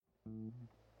Hi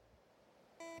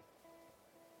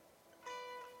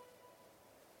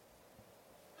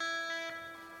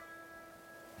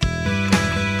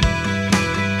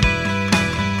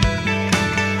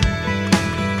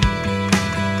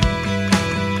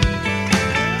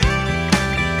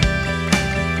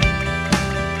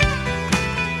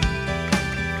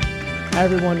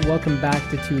everyone, welcome back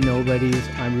to Two Nobodies.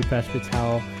 I'm Rupesh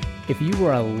Patel. If you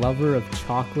are a lover of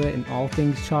chocolate and all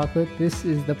things chocolate, this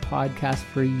is the podcast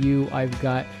for you. I've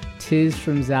got Tiz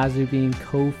from Zazu Bean,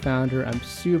 co-founder. I'm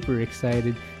super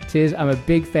excited. Tiz, I'm a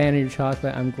big fan of your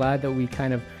chocolate. I'm glad that we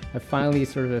have finally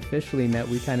sort of officially met.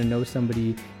 We kind of know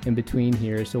somebody in between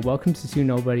here. So welcome to Two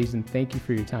Nobodies and thank you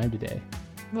for your time today.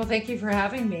 Well, thank you for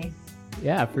having me.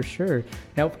 Yeah, for sure.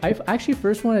 Now, I actually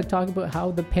first want to talk about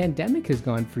how the pandemic has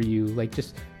gone for you, like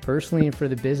just personally and for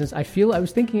the business. I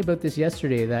was thinking about this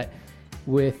yesterday, that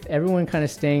with everyone kind of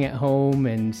staying at home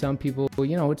and some people,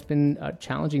 it's been a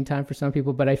challenging time for some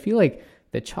people, but I feel like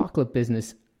the chocolate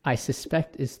business, I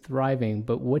suspect, is thriving.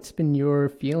 But what's been your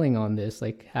feeling on this?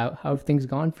 Like how have things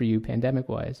gone for you pandemic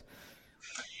wise?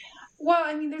 Well,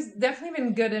 I mean, there's definitely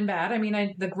been good and bad. I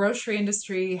mean, the grocery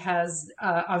industry has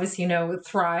obviously,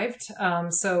 thrived.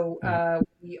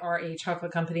 We are a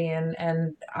chocolate company,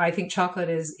 and I think chocolate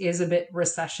is a bit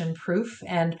recession proof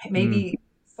and maybe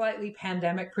slightly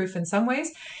pandemic proof in some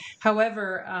ways.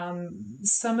 However,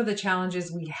 some of the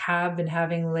challenges we have been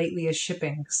having lately is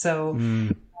shipping. So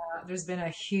there's been a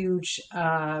huge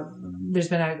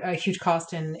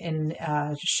cost in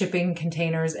shipping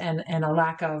containers and a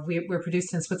lack of, we're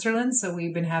produced in Switzerland, so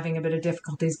we've been having a bit of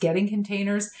difficulties getting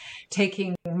containers,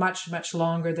 taking much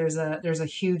longer. There's a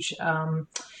huge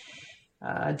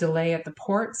delay at the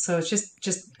port, so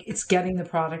it's getting the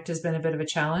product has been a bit of a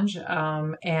challenge,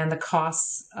 and the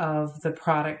costs of the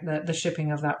product, the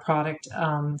shipping of that product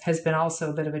has been also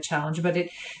a bit of a challenge. But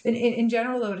in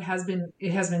general, though, it has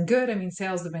been good. I mean,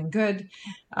 sales have been good.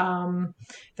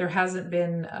 There hasn't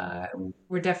been.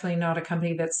 We're definitely not a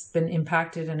company that's been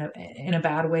impacted in a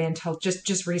bad way until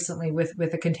just recently with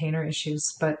the container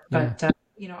issues. But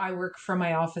I work from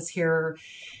my office here.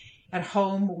 At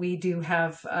home, we do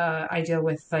have, I deal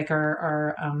with like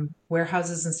our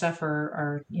warehouses and stuff.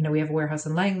 We have a warehouse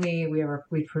in Langley.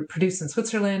 We produce in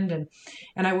Switzerland, and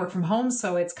I work from home,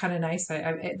 so it's kind of nice.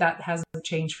 That hasn't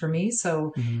changed for me.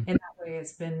 So in that way,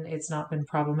 it's not been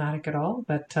problematic at all.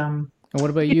 But and what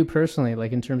about you personally?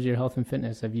 Like in terms of your health and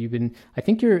fitness, have you been? I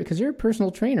think because you're a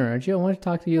personal trainer, aren't you? I want to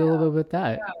talk to you a little bit about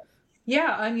that.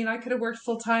 Yeah, I mean, I could have worked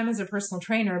full time as a personal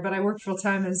trainer, but I worked full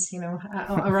time as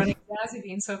running Zazu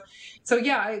Bean. So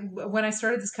yeah, when I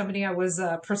started this company, I was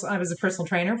a personal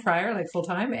trainer prior, like full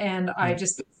time, and I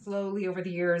just slowly over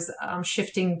the years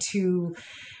shifting to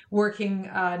working.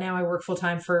 Now I work full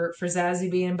time for Zazu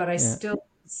Bean, but I still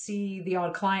see the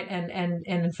odd client, and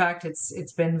in fact,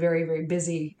 it's been very, very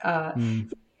busy.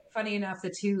 Funny enough, the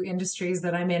two industries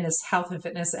that I'm in is health and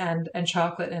fitness and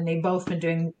chocolate, and they've both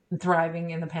been thriving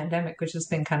in the pandemic, which has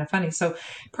been kind of funny. So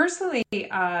personally,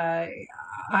 I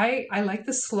like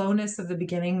the slowness of the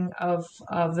beginning of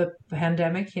the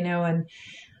pandemic, and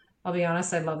I'll be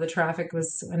honest, I love the traffic.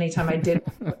 Was anytime I did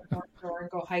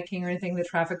go hiking or anything, the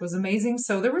traffic was amazing.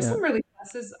 So there were some really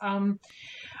pluses.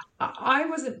 I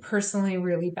wasn't personally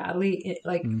really badly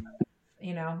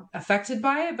affected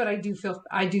by it, but I do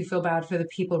feel bad for the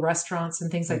people, restaurants and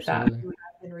things like that, who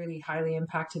have been really highly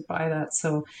impacted by that.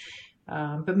 So,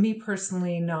 but me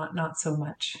personally, not so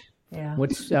much. Yeah.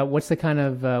 What's the kind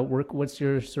of work? What's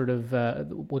your sort of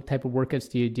what type of workouts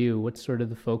do you do? What's sort of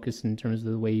the focus in terms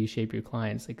of the way you shape your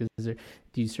clients? Like, do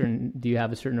you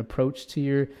have a certain approach to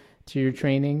your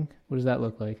training? What does that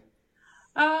look like?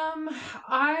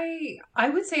 I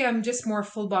would say I'm just more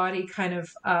full body kind of.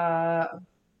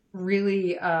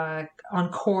 Really on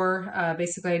core.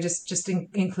 Basically, I just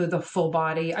include the full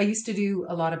body. I used to do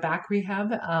a lot of back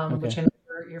rehab, which I know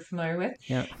you're familiar with.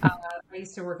 Yeah. I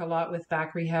used to work a lot with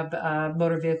back rehab,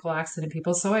 motor vehicle accident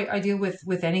people. So I deal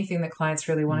with anything that clients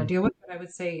really want to deal with. But I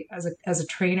would say as a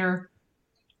trainer,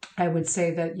 I would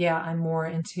say that, I'm more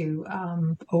into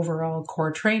overall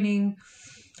core training,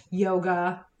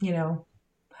 yoga,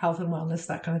 health and wellness,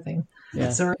 that kind of thing.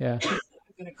 Yeah. Sorry, I'm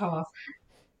going to cough.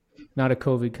 Not a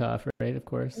COVID cough, right? Of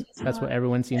course. That's what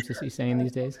everyone seems to be saying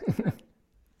these days.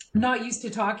 Not used to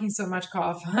talking so much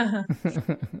cough.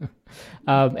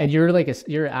 And you're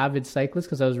you're an avid cyclist,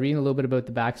 because I was reading a little bit about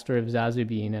the backstory of Zazu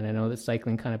Bean, and I know that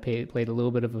cycling kind of played a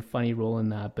little bit of a funny role in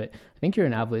that, but I think you're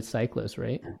an avid cyclist,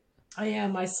 right? I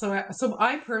am. I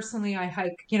personally, I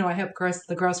hike, I hike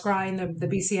the Grouse Grind, the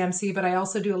BCMC, but I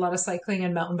also do a lot of cycling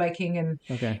and mountain biking and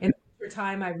for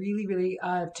time, I really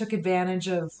took advantage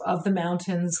of the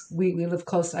mountains. We live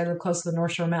close. I live close to the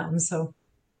North Shore Mountains, so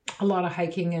a lot of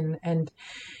hiking and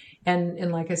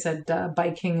like I said,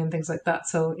 biking and things like that.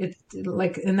 So it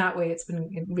like in that way, it's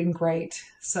been great.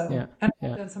 So Yeah. and I've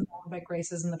Yeah. done some mountain bike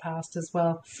races in the past as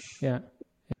well. Yeah.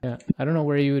 Yeah. I don't know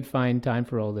where you would find time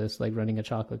for all this, like running a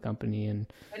chocolate company and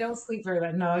I don't sleep very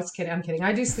much. No, it's kidding. I'm kidding.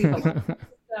 I do sleep a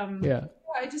lot. yeah.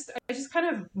 I just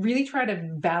kind of really try to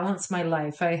balance my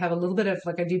life. I have a little bit of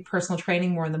like I do personal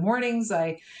training more in the mornings.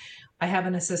 I have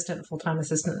an assistant, full time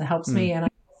assistant that helps Mm. me, and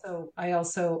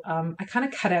I kind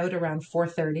of cut out around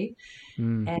 4:30,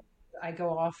 Mm. and I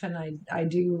go off and I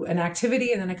do an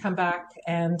activity, and then I come back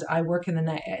and I work in the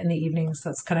night in the evenings.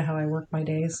 That's kind of how I work my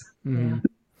days. Hmm. Yeah.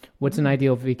 What's an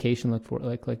ideal vacation look for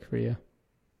like for you?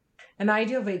 An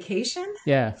ideal vacation?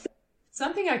 Yeah.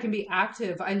 Something I can be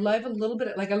active. I love a little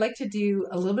bit like I like to do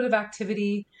a little bit of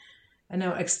activity. I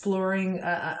know exploring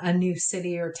a new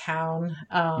city or town.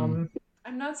 Mm.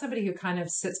 I'm not somebody who kind of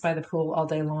sits by the pool all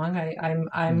day long. I'm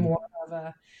Mm. more of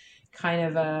a kind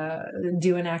of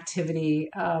do an activity,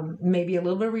 maybe a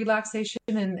little bit of relaxation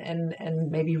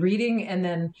and maybe reading, and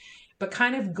then but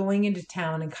kind of going into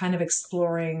town and kind of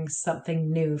exploring something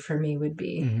new for me would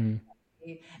be. Hmm.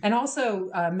 And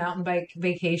also mountain bike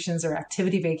vacations or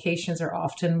activity vacations are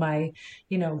often my,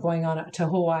 going on to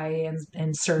Hawaii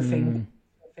and surfing,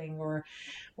 Mm. or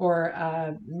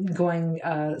going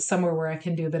somewhere where I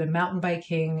can do a bit of mountain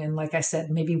biking and, like I said,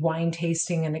 maybe wine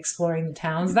tasting and exploring the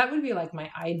towns. That would be like my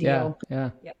Yeah. ideal Yeah.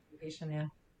 vacation. Yeah,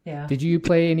 yeah. Did you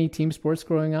play any team sports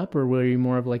growing up, or were you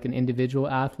more of like an individual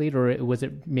athlete, or was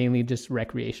it mainly just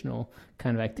recreational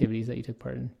kind of activities that you took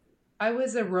part in? I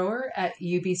was a rower at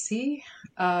UBC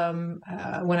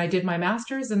when I did my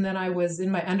master's, and then I was in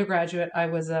my undergraduate. I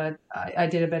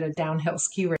did a bit of downhill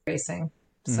ski racing.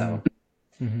 Hmm. So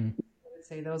Hmm. I would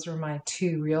say those were my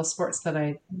two real sports that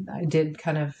I did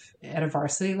kind of at a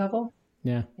varsity level.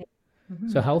 Yeah. Hmm.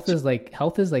 So health is like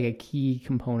a key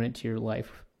component to your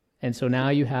life. And so now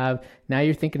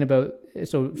you're thinking about,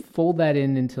 so fold that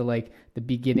into like the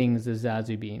beginnings of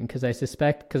Zazu Bean, because I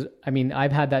suspect, because I mean,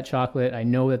 I've had that chocolate. I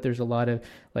know that there's a lot of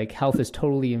like health is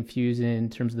totally infused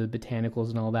in terms of the botanicals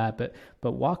and all that, but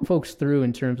walk folks through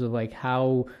in terms of like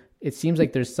how it seems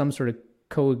like there's some sort of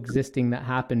coexisting that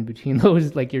happened between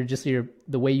those, like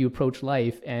the way you approach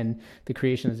life and the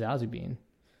creation of Zazu Bean.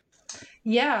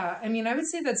 Yeah, I mean, I would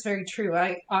say that's very true.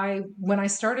 I when I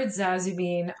started Zazu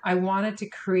Bean, I wanted to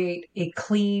create a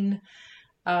clean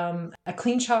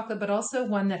chocolate, but also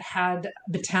one that had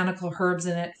botanical herbs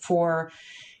in it for,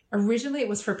 originally it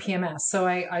was for PMS. So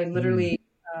I Mm. literally,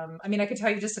 I mean, I could tell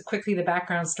you just quickly the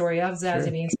background story of Sure.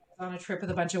 Zazzy. So I was on a trip with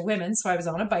a bunch of women. So I was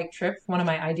on a bike trip. One of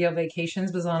my ideal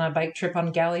vacations was on a bike trip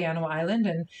on Galliano Island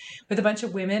and with a bunch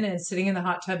of women and sitting in the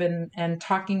hot tub and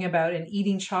talking about and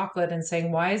eating chocolate and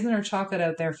saying, why isn't there chocolate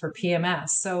out there for PMS?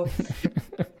 So,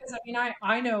 because I mean,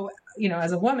 I know,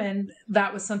 as a woman,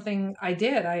 that was something I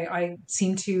did. I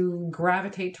seemed to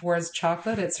gravitate towards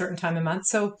chocolate at a certain time of month.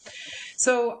 So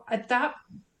at that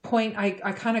point, I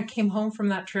kind of came home from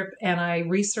that trip and I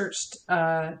researched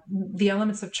the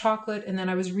elements of chocolate. And then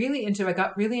I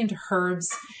got really into herbs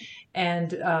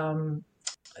and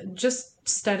just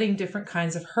studying different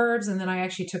kinds of herbs. And then I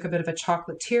actually took a bit of a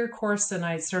chocolatier course and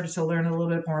I started to learn a little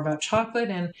bit more about chocolate.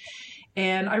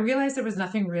 And I realized there was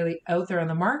nothing really out there on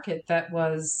the market that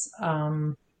was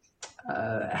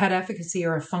had efficacy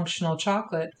or a functional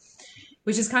chocolate,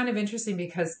 which is kind of interesting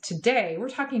because today we're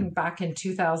talking back in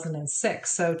 2006.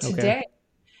 So Okay.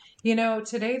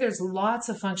 today there's lots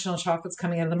of functional chocolates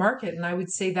coming out of the market, and I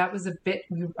would say that was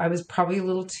I was probably a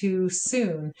little too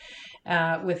soon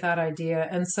with that idea.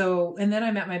 And then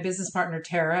I met my business partner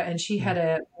Tara, and she Mm.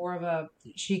 had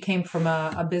she came from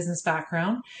a business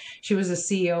background. She was a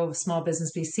CEO of Small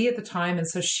Business BC at the time, and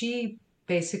so she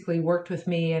basically worked with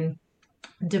me and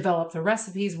developed the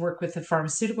recipes, worked with the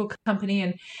pharmaceutical company,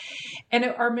 and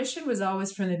our mission was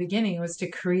always from the beginning was to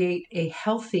create a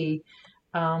healthy,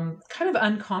 kind of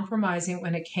uncompromising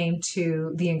when it came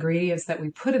to the ingredients that we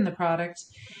put in the product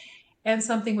and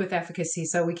something with efficacy.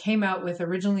 So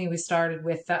originally we started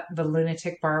with the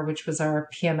Lunatic Bar, which was our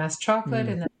PMS chocolate,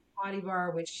 Mm. and then the Hottie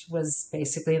Bar, which was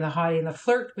basically the Hottie and the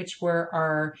Flirt, which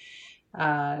were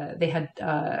they had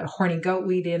horny goat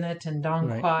weed in it and Dong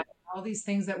Right. Quai, all these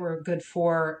things that were good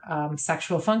for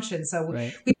sexual function. So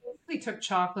Right. we basically took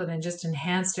chocolate and just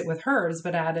enhanced it with herbs,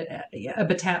 but added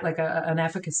an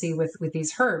efficacy with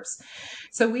these herbs.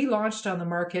 So we launched on the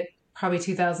market probably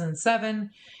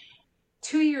 2007.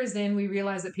 2 years in, we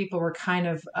realized that people were kind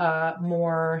of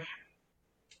more.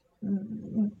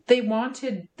 They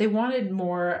wanted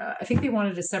more. I think they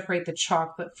wanted to separate the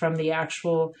chocolate from the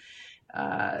actual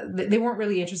they weren't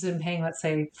really interested in paying, let's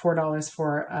say, $4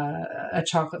 for a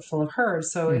chocolate full of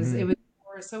herbs. So it was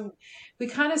more, so we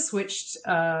kind of switched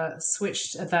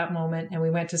at that moment, and we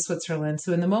went to Switzerland.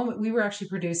 So in the moment, we were actually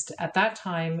produced at that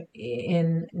time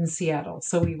in Seattle.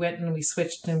 So we went and we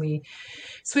switched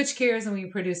gears, and we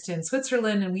produced in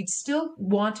Switzerland, and we still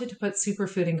wanted to put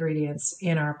superfood ingredients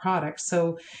in our product.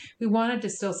 So we wanted to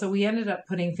still, so we ended up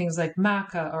putting things like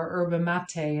maca or yerba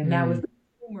mate, and now we've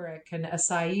turmeric and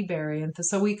acai berry. And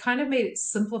so we kind of made it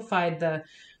simplified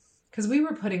because we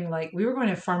were going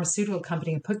to a pharmaceutical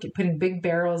company and putting big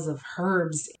barrels of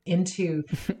herbs into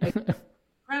like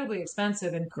incredibly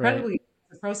expensive, incredibly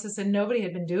process, and nobody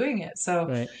had been doing it.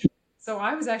 So so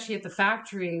I was actually at the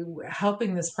factory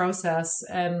helping this process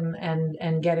and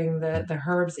getting the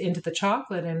herbs into the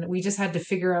chocolate, and we just had to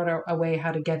figure out a way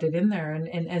how to get it in there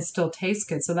and still taste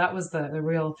good. So that was the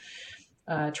real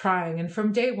trying. And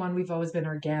from day one, we've always been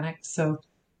organic. So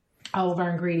all of our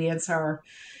ingredients are,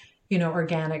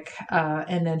 organic.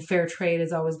 And then fair trade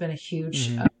has always been a huge,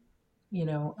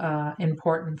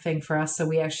 important thing for us. So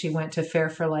we actually went to Fair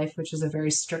for Life, which is a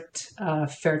very strict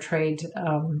fair trade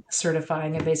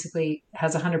certifying. It basically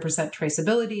has 100%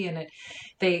 traceability, and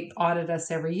they audit us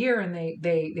every year, and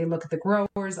they look at the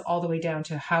growers all the way down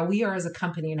to how we are as a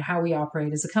company and how we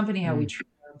operate as a company, how we treat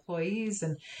our employees.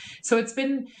 And so it's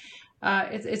been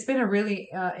a really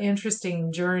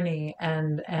interesting journey,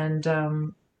 and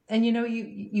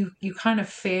you kind of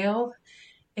fail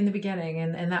in the beginning,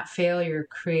 and that failure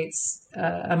creates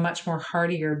a much more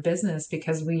hardier business,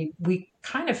 because we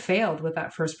kind of failed with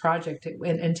that first project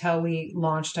until we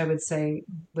launched. I would say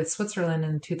with Switzerland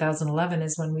in 2011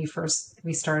 is when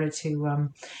we started to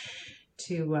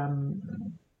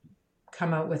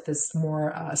come out with this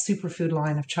more superfood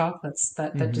line of chocolates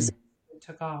that just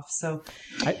took off. So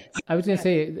I was going to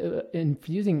say,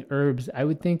 infusing herbs, I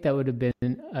would think that would have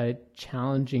been a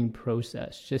challenging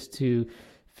process just to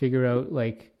figure out,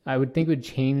 like, I would think it would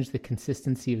change the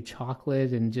consistency of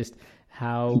chocolate and just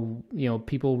how,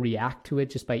 people react to it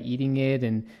just by eating it.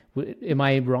 And am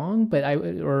I wrong?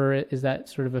 Or is that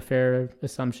sort of a fair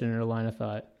assumption or a line of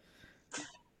thought?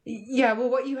 Yeah, well,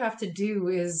 what you have to do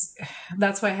is,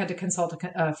 that's why I had to consult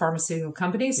a pharmaceutical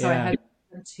company. So I had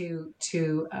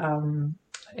to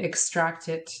extract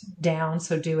it down.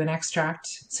 So do an extract.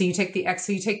 So you take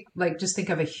like, just think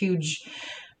of a huge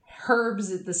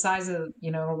herbs the size of,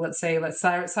 let's say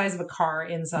size of a car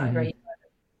inside, right?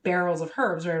 Barrels of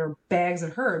herbs, right? Or bags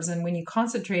of herbs. And when you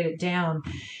concentrate it down,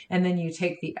 and then you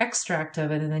take the extract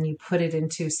of it, and then you put it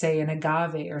into, say, an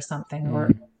agave or something,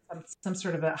 or some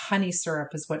sort of a honey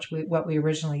syrup is what we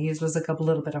originally used, was like a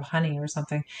little bit of honey or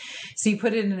something. So you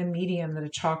put it in a medium that a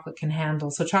chocolate can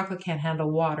handle. So chocolate can't handle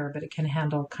water, but it can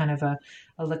handle kind of a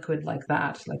liquid like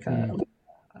that, like a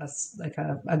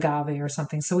agave or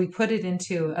something. So we put it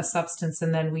into a substance,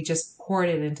 and then we just poured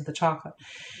it into the chocolate.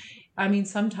 I mean,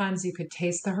 sometimes you could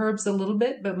taste the herbs a little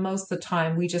bit, but most of the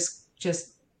time we just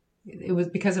it was,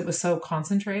 because it was so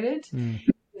concentrated.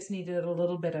 Just needed a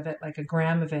little bit of it, like a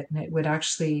gram of it, and it would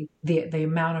actually, the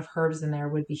amount of herbs in there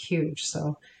would be huge.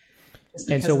 So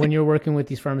and so when you're working with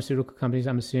these pharmaceutical companies,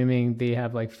 I'm assuming they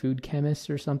have like food chemists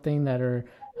or something that are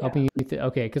helping you.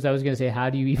 Okay, because I was going to say, how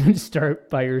do you even start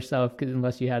by yourself? Because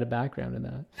unless you had a background in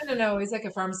that. No. It's like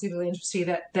a pharmaceutical industry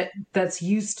that's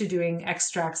used to doing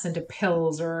extracts into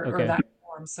pills or that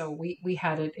form. So we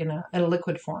had it in a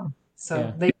liquid form.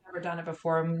 So they've never done it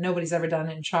before. Nobody's ever done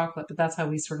it in chocolate, but that's how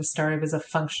we sort of started, as a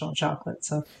functional chocolate.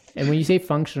 So. And when you say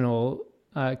functional,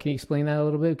 can you explain that a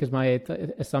little bit? Because my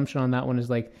assumption on that one is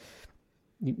like,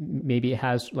 maybe it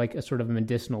has like a sort of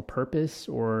medicinal purpose,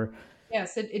 or.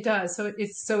 Yes, it does. So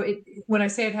when I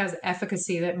say it has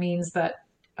efficacy, that means that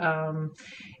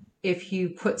if you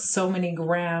put so many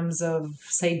grams of,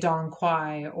 say, Dong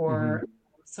Quai, or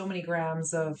so many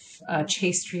grams of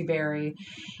chaste berry,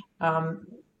 I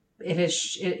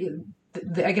guess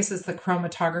it's the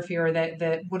chromatography, or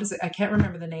that what is it? I can't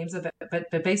remember the names of it,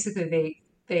 but basically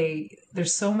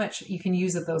there's so much you can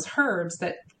use of those herbs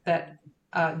that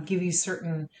give you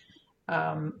certain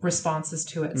responses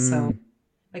to it. So.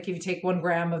 Like if you take 1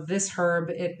 gram of this herb,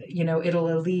 it'll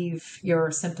alleviate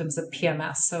your symptoms of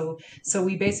PMS. So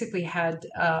we basically had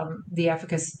the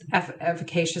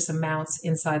efficacious amounts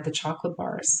inside the chocolate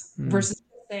bars, versus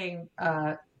saying you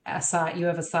have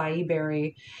acai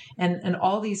berry, and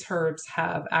all these herbs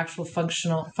have actual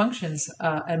functions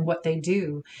and what they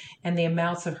do, and the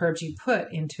amounts of herbs you put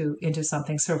into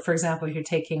something. So for example, if you're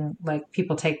taking, like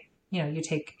people take, you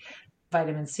take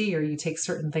vitamin C, or you take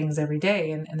certain things every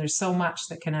day, and there's so much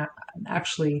that can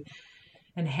actually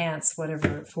enhance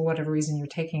whatever, for whatever reason you're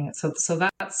taking it. So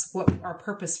that's what our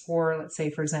purpose for, let's say,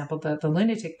 for example, the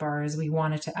lunatic bar is. We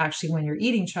wanted to actually, when you're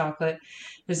eating chocolate,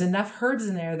 there's enough herbs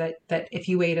in there that if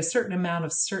you ate a certain amount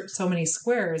of so many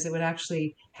squares, it would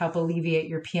actually help alleviate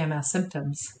your PMS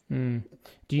symptoms.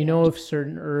 Do you know if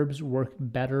certain herbs work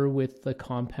better with the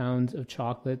compounds of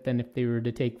chocolate than if they were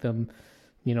to take them,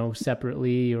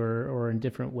 separately or in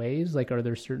different ways? Like, are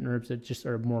there certain herbs that just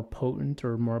are more potent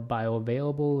or more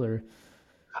bioavailable? Or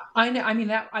I know, I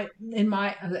mean,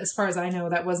 as far as I know,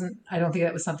 I don't think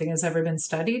that was something that's ever been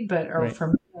studied, Right. for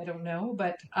me, I don't know,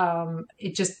 but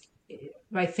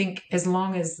I think as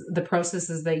long as the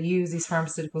processes these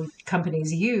pharmaceutical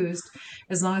companies used,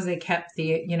 as long as they kept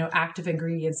the, active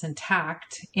ingredients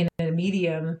intact in a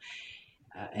medium,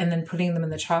 and then putting them in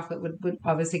the chocolate would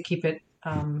obviously keep it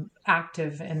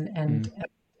active and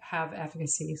have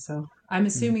efficacy. So I'm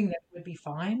assuming that would be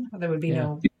fine. There would be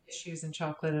no issues in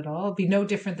chocolate at all. It'd be no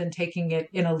different than taking it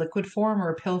in a liquid form or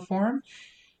a pill form.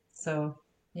 So,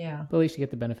 yeah. But at least you get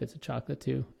the benefits of chocolate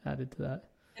too added to that.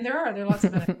 And there are lots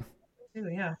of benefits too.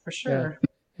 Yeah, for sure.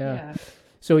 Yeah.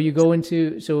 So you're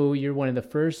one of the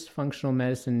first functional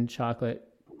medicine chocolate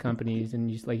companies,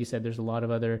 and like you said, there's a lot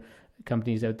of other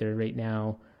companies out there right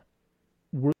now.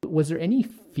 Was there any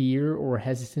fear or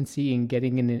hesitancy in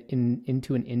getting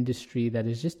into an industry that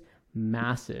is just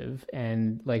massive?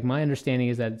 And like, my understanding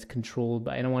is that it's controlled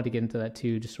by, I don't want to get into that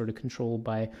too, just sort of controlled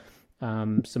by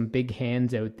some big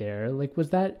hands out there. Like,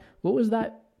 what was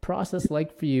that process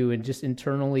like for you, and just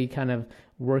internally kind of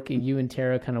working, you and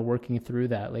Tara kind of working through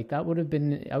that? Like, that would have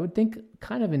been, I would think,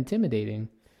 kind of intimidating.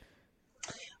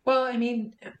 Well, I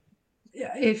mean,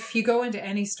 if you go into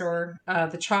any store,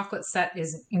 the chocolate set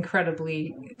is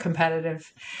incredibly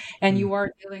competitive, and you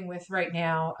are dealing with right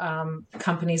now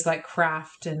companies like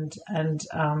Kraft and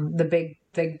the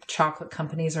big chocolate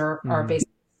companies are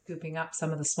basically scooping up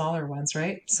some of the smaller ones,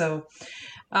 right? So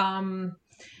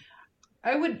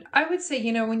I would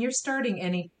say, when you're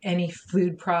starting any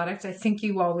food product, I think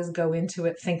you always go into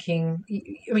it thinking,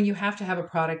 you have to have a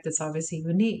product that's obviously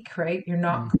unique, right? You're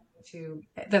not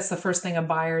that's the first thing a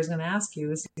buyer is going to ask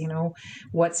you is,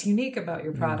 what's unique about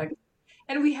your product?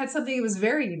 And we had something that was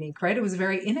very unique, right? It was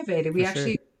very innovative. We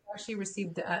actually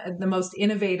received the most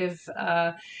innovative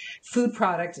food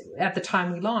product at the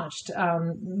time we launched,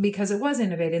 because it was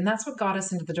innovative, and that's what got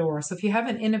us into the door. So if you have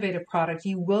an innovative product,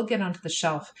 you will get onto the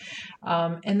shelf,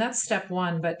 and that's step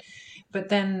one. But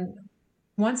then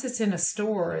once it's in a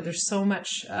store, there's so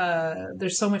much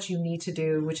you need to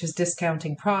do, which is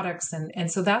discounting products,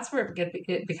 and so that's where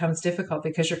it becomes difficult,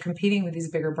 because you're competing with these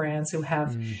bigger brands who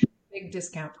have big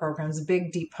discount programs,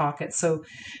 big deep pockets. So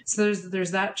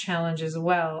there's that challenge as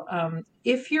well.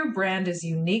 If your brand is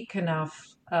unique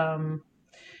enough,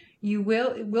 it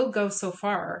will go so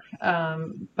far,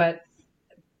 but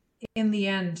in the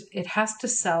end, it has to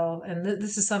sell. And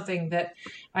this is something that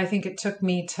I think it took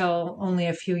me till only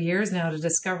a few years now to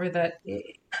discover, that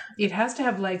it has to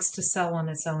have legs to sell on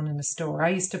its own in a store. I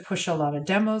used to push a lot of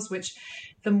demos, which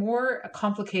the more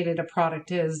complicated a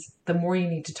product is, the more you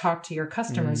need to talk to your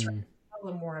customers, right?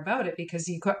 Tell them more about it, because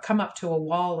you come up to a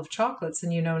wall of chocolates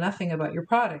and you know nothing about your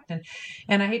product.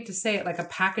 And I hate to say it, like, a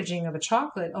packaging of a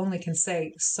chocolate only can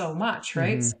say so much,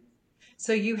 right?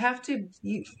 So you have to...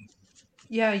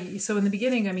 So in the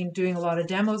beginning, doing a lot of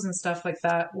demos and stuff like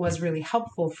that was really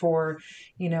helpful for,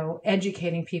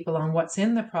 educating people on what's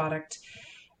in the product.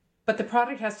 But the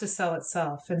product has to sell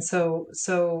itself. And so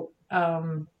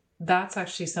that's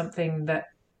actually something that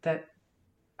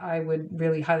I would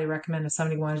really highly recommend if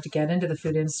somebody wanted to get into the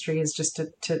food industry, is just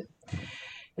to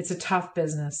it's a tough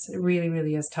business. It really,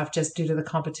 really is tough, just due to the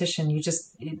competition.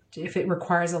 If it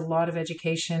requires a lot of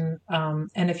education,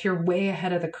 and if you're way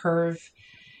ahead of the curve,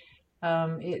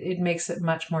 it makes it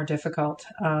much more difficult.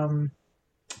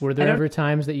 Were there ever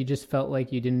times that you just felt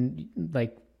like you didn't,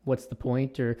 like, what's the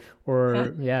point, or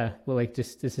like,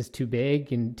 just, this is too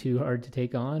big and too hard to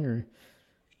take on? Or,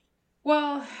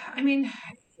 well,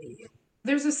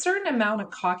 there's a certain amount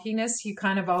of cockiness. You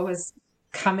kind of always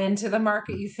come into the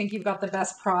market, you think you've got the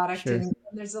best product, and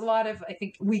there's a lot of, I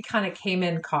think we kind of came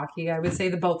in cocky. I would say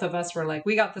the both of us were like,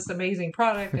 we got this amazing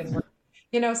product, and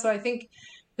so I think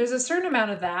there's a certain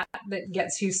amount of that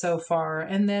gets you so far,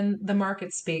 and then the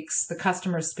market speaks, the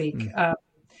customers speak.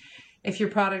 If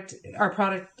our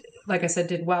product, like I said,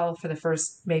 did well for the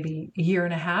first maybe year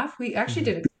and a half, we actually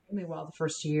did extremely well the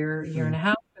first year and a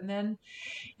half, and then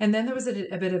there was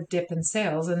a bit of dip in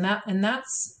sales, and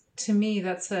that's, to me,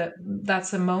 that's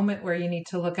a moment where you need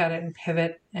to look at it and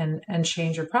pivot and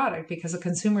change your product, because the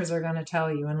consumers are going to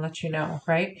tell you and let you know,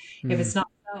 right? If it's not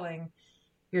selling,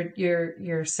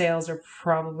 your sales are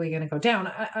probably going to go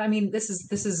down. I mean, this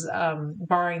is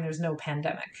barring there's no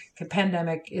pandemic.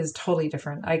 Pandemic is totally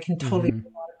different. I can totally see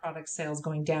a lot of product sales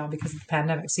going down because of the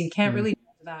pandemic. So you can't really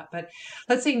do that. But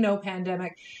let's say no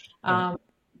pandemic.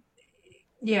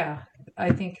 Yeah,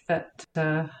 I think that.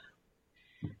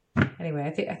 Anyway,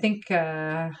 I think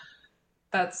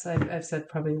that's I've said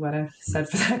probably what I've said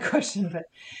for that question. But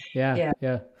yeah.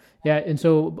 And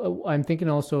so I'm thinking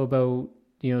also about,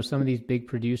 you know, some of these big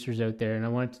producers out there, and I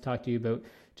wanted to talk to you about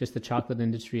just the chocolate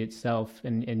industry itself,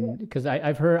 and because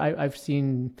I've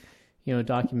seen, you know,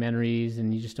 documentaries,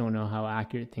 and you just don't know how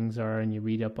accurate things are, and you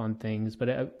read up on things, but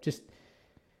I just,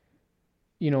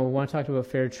 you know, want to talk about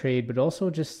fair trade, but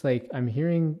also just like I'm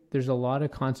hearing there's a lot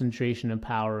of concentration of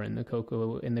power in the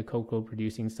cocoa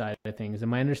producing side of things,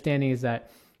 and my understanding is that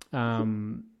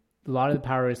a lot of the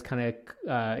power is kind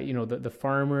of, you know, the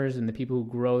farmers and the people who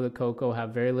grow the cocoa have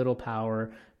very little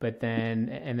power, but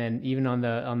then even on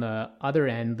the other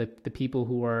end, the people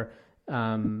who are,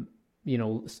 you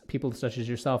know, people such as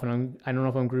yourself, and I don't know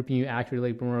if I'm grouping you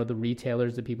accurately, but more of the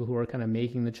retailers, the people who are kind of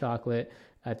making the chocolate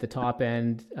at the top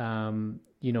end,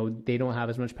 you know, they don't have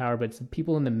as much power, but it's the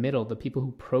people in the middle, the people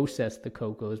who process the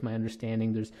cocoa, is my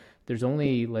understanding. There's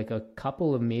only like a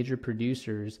couple of major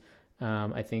producers.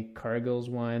 I think Cargill's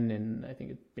one, and I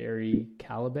think it's Barry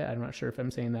Callebaut. I'm not sure if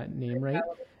I'm saying that name right.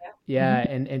 Yeah.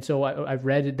 And so I've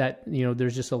read that, you know,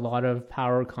 there's just a lot of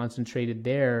power concentrated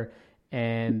there,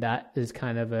 and that is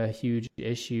kind of a huge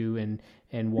issue,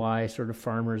 and why sort of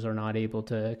farmers are not able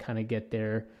to kind of get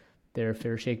their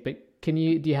fair shake. But do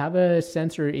you have a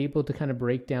sense, or able to kind of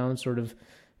break down sort of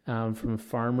from a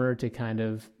farmer to kind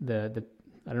of the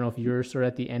I don't know if you're sort of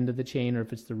at the end of the chain, or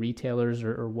if it's the retailers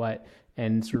or what,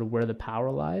 and sort of where the power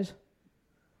lies?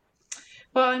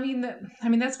 Well, I mean,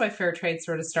 that's why fair trade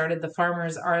sort of started. The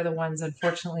farmers are the ones,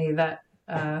 unfortunately, that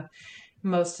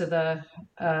most of the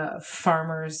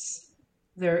farmers,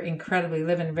 live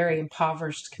in very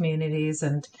impoverished communities,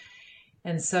 and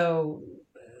so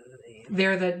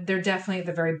they're definitely at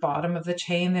the very bottom of the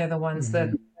chain. They're the ones that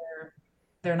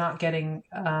they're not getting.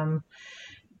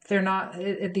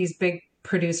 These big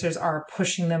producers are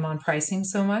pushing them on pricing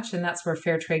so much, and that's where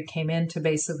fair trade came in, to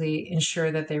basically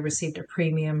ensure that they received a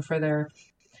premium for their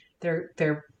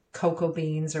cocoa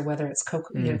beans, or whether it's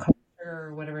cocoa, you know, cocoa sugar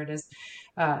or whatever it is,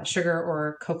 sugar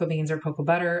or cocoa beans or cocoa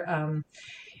butter.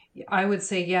 I would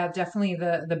say, yeah, definitely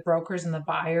the brokers and the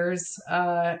buyers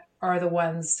are the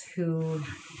ones who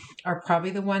are probably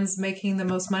the ones making the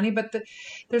most money, but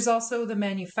there's also the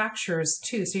manufacturers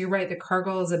too. So you're right, the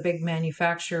Cargill is a big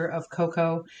manufacturer of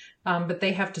cocoa, but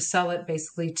they have to sell it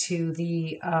basically to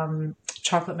the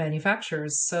chocolate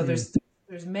manufacturers. So there's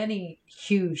many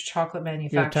huge chocolate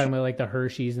manufacturers. You're talking about like the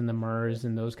Hershey's and the Mars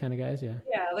and those kind of guys, yeah?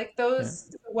 Yeah, like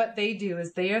those, what they do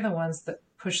is they are the ones that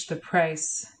push the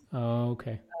price. Oh,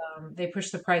 okay. They push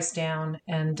the price down,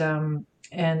 and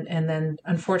then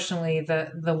unfortunately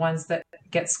the ones that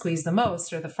get squeezed the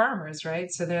most are the farmers,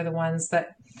 right? So they're the ones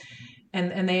that,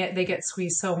 and they get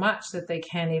squeezed so much that they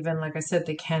can't even, like I said,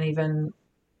 they can't even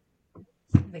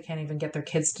get their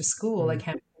kids to school. They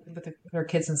can't put their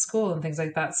kids in school and things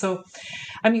like that. So,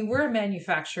 I mean, we're a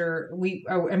manufacturer. We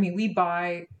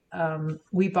buy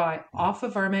off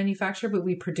of our manufacturer, but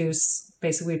we produce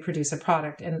a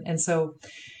product, and so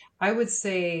I would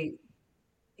say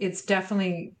it's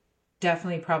definitely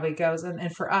probably goes.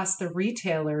 And for us, the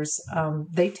retailers,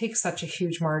 they take such a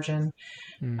huge margin.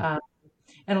 And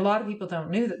a lot of people don't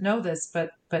know this,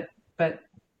 but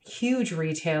huge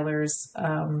retailers,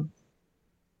 the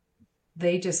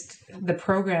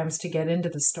programs to get into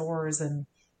the stores, and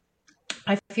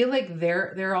I feel like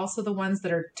they're also the ones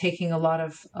that are taking a lot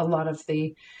of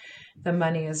the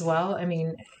money as well. I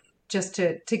mean, just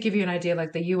to give you an idea,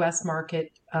 like the U.S.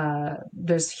 market,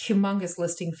 there's humongous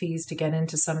listing fees to get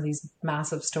into some of these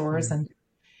massive stores, and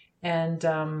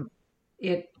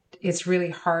it's really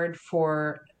hard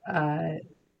for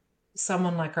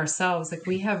someone like ourselves. Like,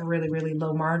 we have really, really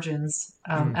low margins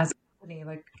as a company,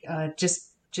 like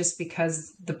just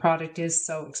because the product is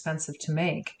so expensive to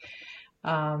make.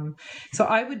 So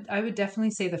I would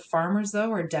definitely say the farmers,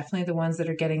 though, are definitely the ones that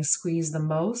are getting squeezed the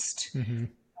most.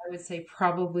 I would say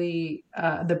probably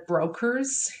the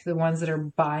brokers, the ones that are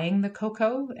buying the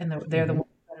cocoa, and they're the ones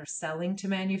that are selling to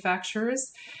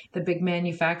manufacturers. The big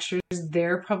manufacturers,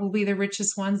 they're probably the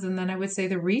richest ones. And then I would say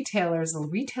the retailers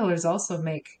also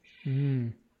make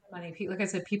money. Like I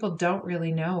said, people don't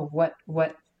really know what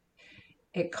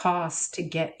it costs to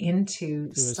get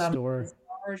into some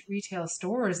large retail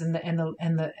stores, and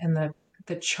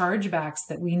the chargebacks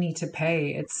that we need to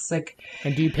pay. It's like,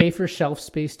 and do you pay for shelf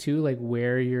space too, like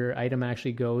where your item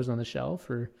actually goes on the shelf,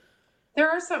 or? There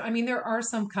are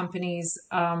some companies,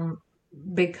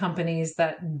 big companies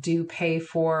that do pay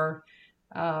for,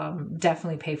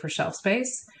 definitely pay for shelf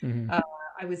space. Mm-hmm.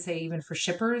 I would say even for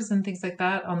shippers and things like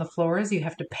that on the floors, you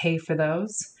have to pay for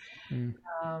those. Mm.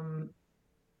 Um,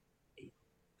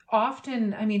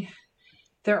 Often,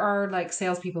 there are like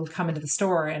salespeople who come into the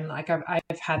store, and like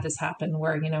I've had this happen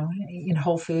where, in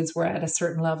Whole Foods, we're at a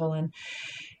certain level, and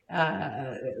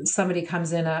somebody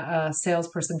comes in, a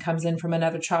salesperson comes in from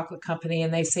another chocolate company,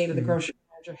 and they say to the Mm. grocery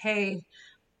manager, "Hey,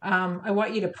 I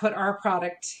want you to put our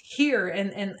product here,"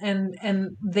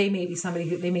 and they may be somebody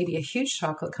who, they may be a huge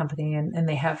chocolate company, and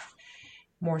they have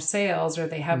more sales, or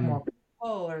they have more Mm. people,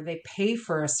 or they pay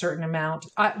for a certain amount.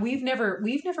 We've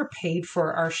never paid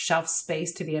for our shelf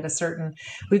space to be at a certain.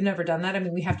 We've never done that.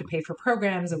 We have to pay for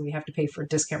programs, and we have to pay for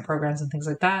discount programs and things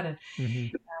like that. And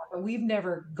Mm-hmm. but we've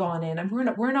never gone in, and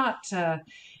we're not.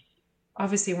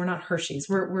 Obviously, we're not Hershey's.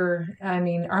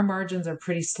 Our margins are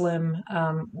pretty slim.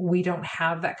 We don't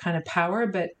have that kind of power,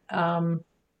 but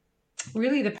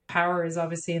really the power is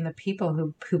obviously in the people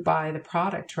who buy the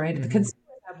product, right? The Mm-hmm. consumers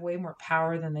have way more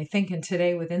power than they think. And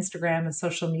today with Instagram and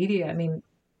social media,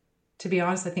 to be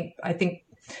honest, I think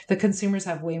the consumers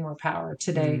have way more power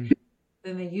today Mm.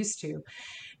 than they used to.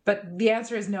 But the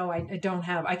answer is no. I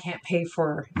can't pay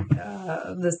for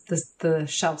the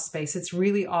shelf space. It's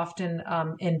really often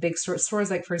in big stores,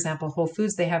 like for example, Whole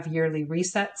Foods. They have yearly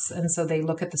resets, and so they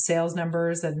look at the sales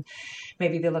numbers, and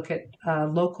maybe they look at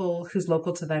who's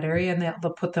local to that area, and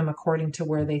they'll put them according to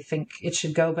where they think it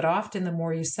should go. But often, the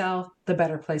more you sell, the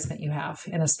better placement you have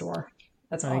in a store.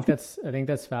 That's often. I think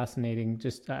that's fascinating.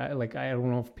 Just like I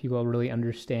don't know if people really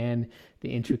understand the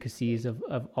intricacies of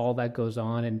all that goes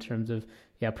on in terms of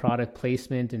product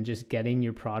placement and just getting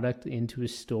your product into a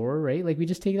store, right? Like we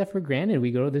just take that for granted. We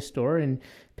go to the store and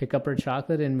pick up our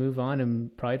chocolate and move on,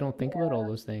 and probably don't think about all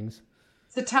those things.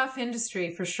 It's a tough industry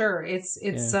for sure.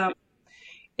 Yeah.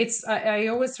 I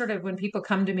always sort of, when people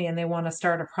come to me and they want to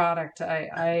start a product,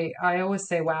 I always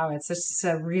say, wow, it's just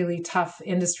a really tough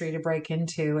industry to break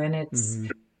into. And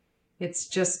Mm-hmm. it's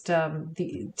just,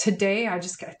 today, I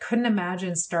couldn't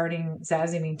imagine starting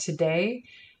Zazzy today,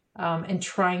 and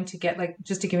trying to get, like,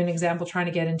 just to give an example, trying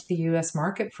to get into the US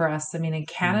market for us. In Mm.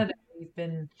 Canada, we've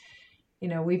been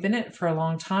in it for a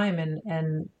long time,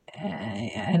 and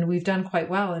we've done quite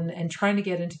well, and trying to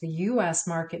get into the US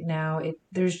market now,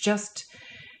 there's just,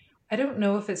 I don't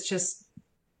know if it's just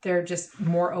they're just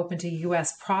more open to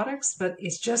US products, but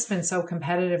it's just been so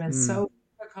competitive and Mm. so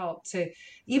difficult to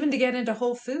even to get into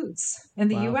Whole Foods in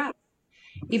the Wow. US.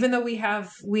 Even though we've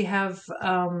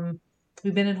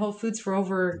been in Whole Foods for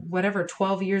over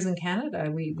 12 years in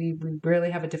Canada, we really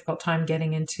have a difficult time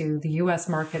getting into the US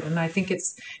market. And I think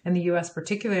it's in the US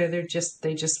particular, they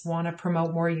just want to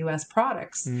promote more US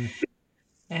products. Mm.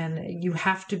 And you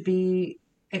have to be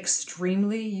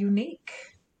extremely unique.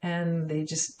 And I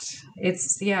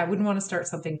wouldn't want to start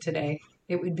something today.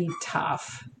 It would be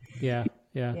tough. Yeah.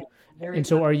 Yeah. Yeah, very And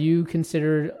so tough. are you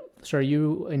considered, so are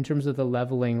you, in terms of the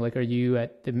leveling, like are you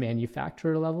at the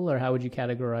manufacturer level, or how would you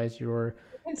categorize your,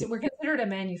 We're considered a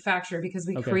manufacturer because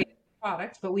we okay. create a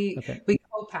product, but we Okay. we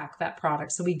co-pack that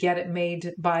product. So we get it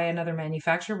made by another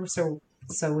manufacturer.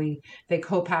 They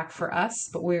co-pack for us,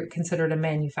 but we're considered a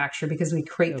manufacturer because we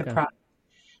create the Okay. product.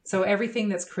 So everything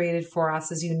that's created for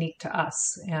us is unique to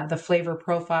us. The flavor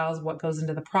profiles, what goes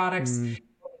into the products, Mm.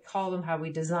 what we call them, how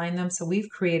we design them. So we've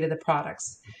created the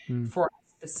products Mm. for us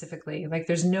specifically. Like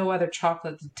there's no other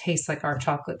chocolate that tastes like our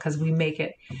chocolate because we make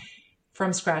it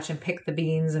from scratch and pick the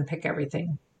beans and pick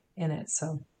everything in it.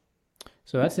 So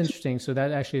that's interesting. So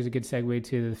that actually is a good segue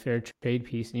to the fair trade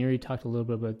piece. And you already talked a little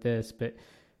bit about this, but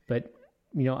so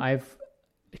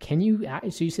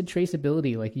you said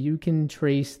traceability, like you can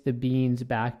trace the beans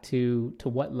back to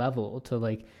what level? To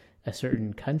like a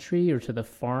certain country or to the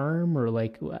farm, or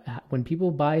like when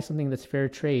people buy something that's fair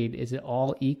trade, is it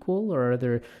all equal, or are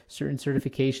there certain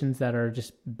certifications that are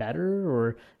just better,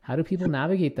 or how do people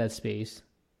navigate that space?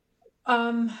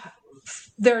 Um,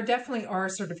 there definitely are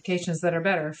certifications that are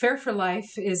better. Fair for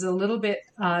Life is a little bit,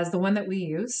 is the one that we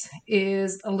use,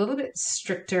 is a little bit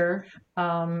stricter,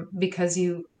 because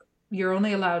you're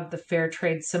only allowed the fair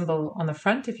trade symbol on the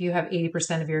front if you have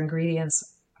 80% of your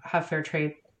ingredients have fair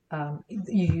trade.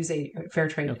 You use a fair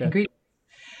trade Okay. ingredient.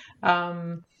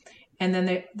 Um, and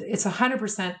then it's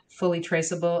 100% fully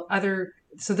traceable.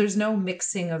 So there's no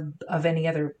mixing of any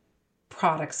other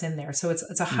products in there. So it's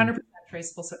Mm. 100%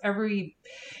 traceable. So every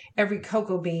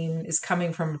cocoa bean is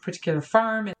coming from a particular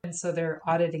farm, and so they're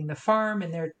auditing the farm,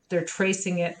 and they're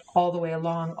tracing it all the way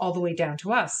along, all the way down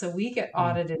to us. So we get Mm.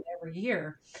 audited every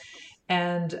year,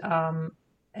 and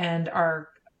our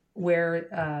where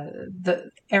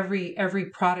every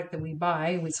product that we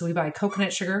buy, so we buy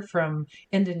coconut sugar from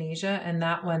Indonesia, and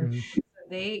that one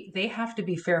they have to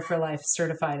be Fair for Life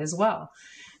certified as well.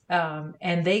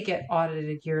 And they get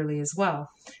audited yearly as well,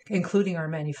 including our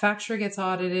manufacturer gets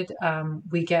audited.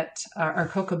 We get our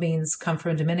cocoa beans come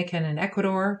from Dominican and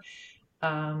Ecuador.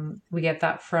 We get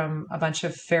that from a bunch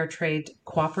of fair trade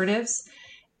cooperatives.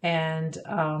 And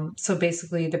so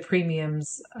basically the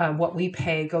premiums, what we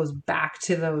pay goes back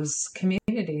to those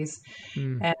communities.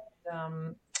 And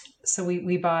so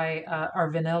we buy our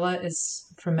vanilla is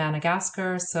from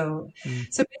Madagascar. So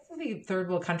basically third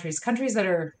world countries that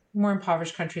are more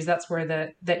impoverished countries, that's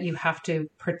where that you have to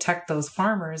protect those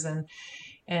farmers,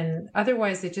 and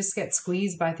otherwise they just get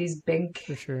squeezed by these big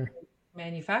For sure.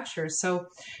 manufacturers. So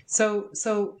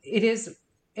it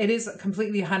is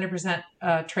completely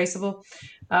 100% traceable.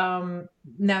 Now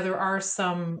there are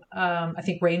some, I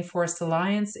think Rainforest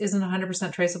Alliance isn't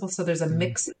 100% traceable. So there's a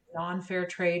mix of non-fair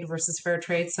trade versus fair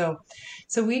trade. So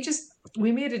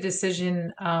we made a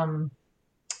decision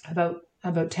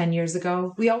about 10 years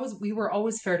ago. We were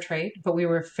always fair trade, but we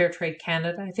were Fair Trade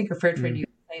Canada, I think, or Fair Trade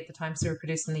USA at the time. So we were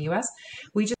produced in the US.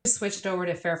 We just switched over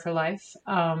to Fair for Life.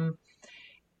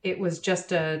 It was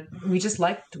just we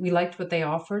liked what they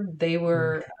offered. They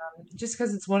were just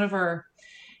because it's one of our,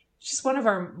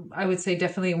 I would say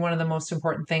definitely one of the most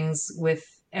important things with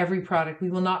every product.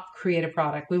 We will not create a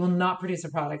product. We will not produce a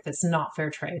product that's not fair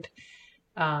trade.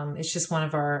 It's just one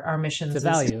of our missions. It's a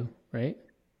value, right?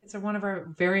 It's one of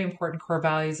our very important core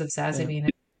values of Zazu Bean,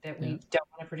 that we don't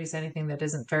want to produce anything that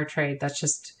isn't fair trade.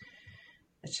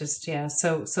 It's just, yeah.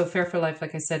 So Fair for Life,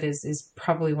 like I said, is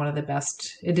probably one of the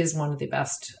best. It is one of the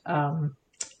best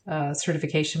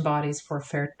certification bodies for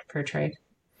fair trade.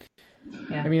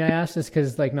 Yeah. I mean, I asked this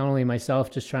because, like, not only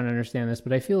myself just trying to understand this,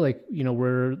 but I feel like,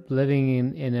 we're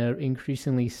living in an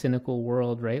increasingly cynical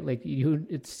world, right? Like,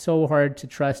 it's so hard to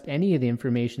trust any of the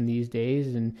information these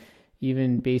days, and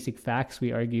even basic facts,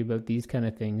 we argue about these kind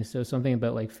of things. So something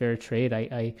about like fair trade,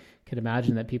 I could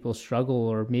imagine that people struggle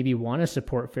or maybe want to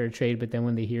support fair trade, but then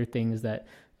when they hear things that,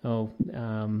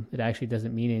 it actually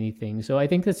doesn't mean anything. So I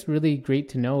think that's really great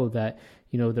to know that,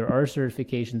 there are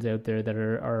certifications out there that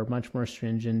are much more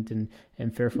stringent,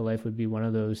 and Fair for Life would be one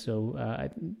of those. So, I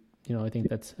think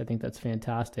that's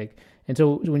fantastic. And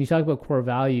so when you talk about core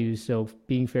values, so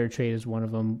being fair trade is one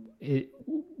of them.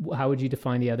 How would you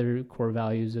define the other core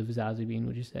values of Zazu Bean,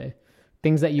 would you say?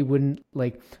 Things that you wouldn't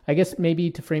like, I guess maybe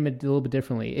to frame it a little bit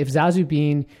differently. If Zazu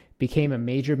Bean became a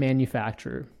major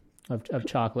manufacturer of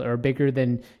chocolate, or bigger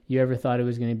than you ever thought it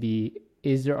was going to be,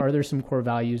 are there some core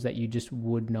values that you just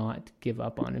would not give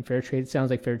up on? And fair trade, it sounds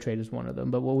like fair trade is one of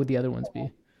them, but what would the other ones be?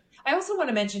 I also want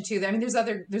to mention too, I mean, there's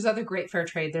other great fair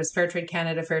trade. There's Fair Trade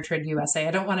Canada, Fair Trade USA.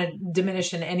 I don't want to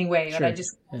diminish in any way, but I'm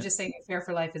just saying Fair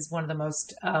for Life is one of the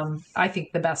most, I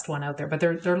think the best one out there, but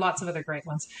there are lots of other great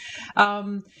ones.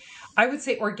 I would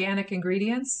say organic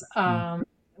ingredients.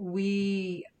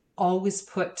 We always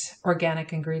put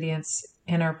organic ingredients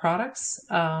in our products.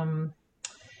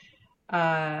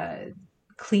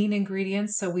 Clean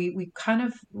ingredients. So we kind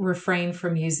of refrain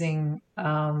from using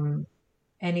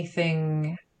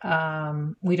anything.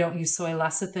 We don't use soy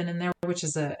lecithin in there, which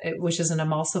is an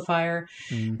emulsifier.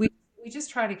 We just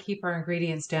try to keep our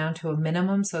ingredients down to a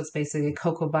minimum. So it's basically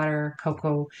cocoa butter,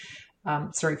 cocoa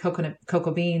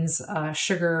beans,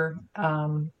 sugar,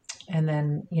 and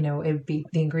then, it would be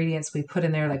the ingredients we put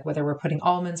in there, like whether we're putting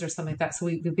almonds or something like that. So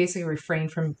we basically refrain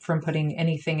from putting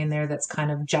anything in there that's kind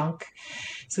of junk.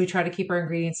 So we try to keep our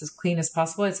ingredients as clean as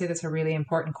possible. I'd say that's a really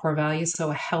important core value.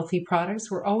 So a healthy product.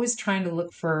 We're always trying to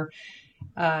look for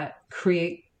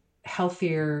create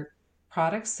healthier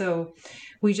products. So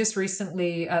we just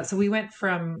recently, we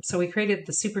created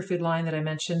the superfood line that I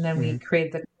mentioned, then we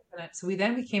created the coconut. So we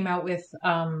came out with,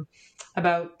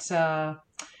 about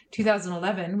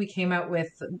 2011, we came out with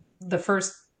the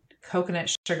first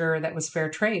coconut sugar that was fair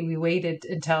trade. We waited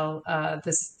until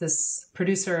this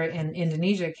producer in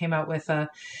Indonesia came out with a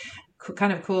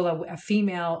kind of cool, a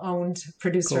female-owned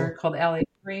producer called Ellie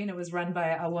Green. It was run by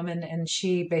a woman, and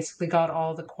she basically got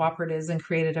all the cooperatives and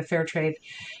created a fair trade,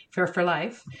 Fair for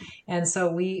Life. And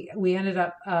so we ended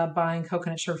up buying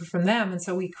coconut sugar from them, and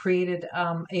so we created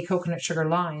a coconut sugar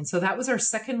line. So that was our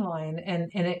second line, and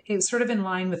it was sort of in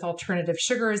line with alternative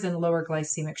sugars and lower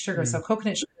glycemic sugar. So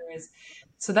coconut sugar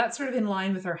so that's sort of in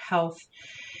line with our health,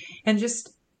 and just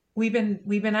we've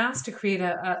been asked to create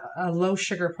a low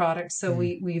sugar product. So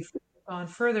we've gone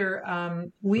further.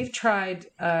 We've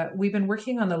been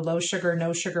working on the low sugar,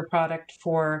 no sugar project,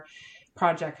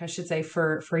 I should say,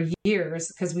 for years,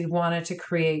 because we wanted to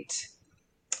create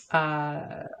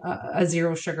a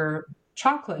zero sugar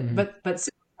chocolate, but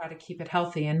super try to keep it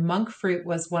healthy. And monk fruit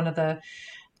was one of the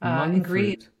Monk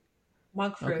ingredients. fruit.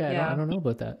 Monk fruit, Okay, I yeah. don't know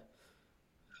about that.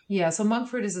 Yeah, so monk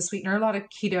fruit is a sweetener. A lot of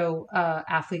keto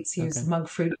athletes use Okay. monk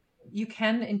fruit. You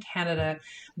can in Canada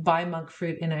buy monk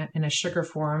fruit in a sugar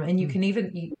form, and you Hmm. can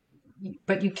even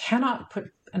but you cannot put.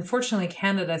 Unfortunately,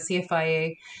 Canada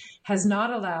CFIA has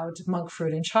not allowed monk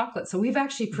fruit in chocolate. So we've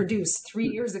actually produced 3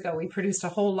 years ago. We produced a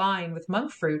whole line with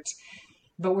monk fruit,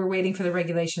 but we're waiting for the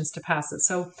regulations to pass it.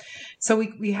 So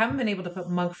we haven't been able to put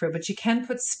monk fruit, but you can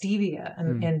put stevia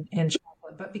Hmm. in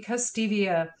chocolate. But because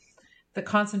stevia, the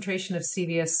concentration of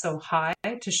stevia is so high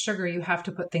to sugar, you have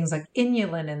to put things like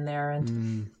inulin in there,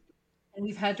 Hmm. and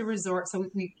we've had to resort. So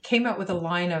we came out with a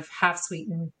line of half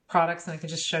sweetened products, and I can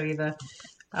just show you the.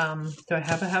 Do I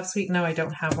have a half sweetened? No, I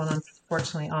don't have one,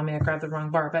 unfortunately, on me. I grabbed the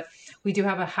wrong bar, but we do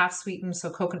have a half sweetened, so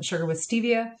coconut sugar with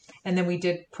stevia, and then we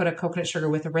did put a coconut sugar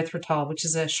with erythritol, which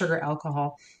is a sugar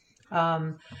alcohol.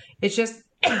 It's just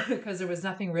because there was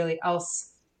nothing really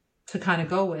else to kind of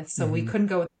go with, so we Hmm. couldn't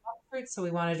go with fruit, so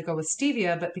we wanted to go with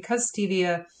stevia. But because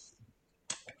stevia,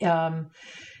 um,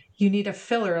 you need a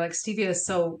filler. Like stevia is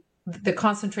so the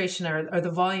concentration or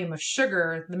the volume of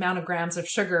sugar, the amount of grams of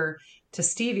sugar to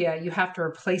stevia, you have to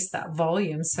replace that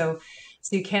volume. So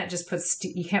you can't just put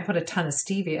you can't put a ton of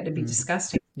stevia to be Hmm.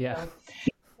 disgusting. Yeah.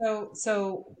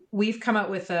 So we've come out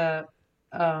with an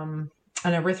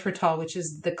erythritol, which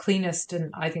is the cleanest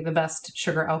and I think the best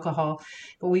sugar alcohol,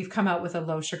 but we've come out with a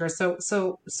low sugar.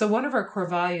 So one of our core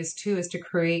values too is to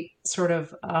create sort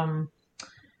of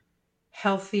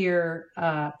healthier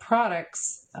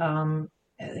products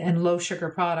and low sugar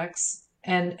products,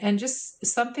 and just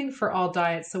something for all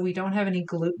diets. So we don't have any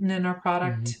gluten in our Hmm.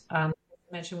 product. I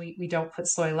mentioned we don't put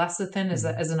soy lecithin Hmm. as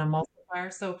an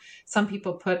emulsifier. So some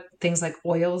people put things like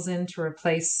oils in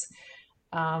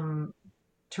um,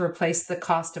 to replace the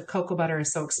cost of cocoa butter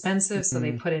is so expensive. So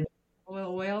they Hmm. put in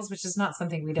oils, which is not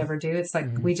something we'd ever do. It's like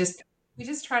Hmm. we just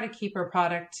try to keep our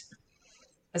product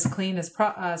as clean as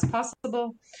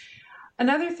possible.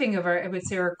 Another thing of our, I would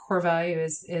say our core value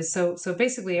is so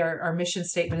basically our mission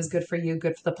statement is good for you,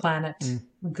 good for the planet,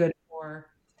 good for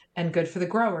and good for the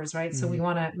growers, right? So Hmm. we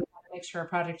want to make sure our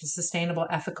product is sustainable,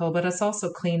 ethical, but it's also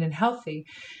clean and healthy.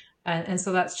 And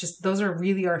so that's just those are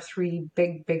really our three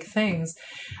big things.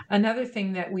 Another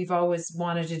thing that we've always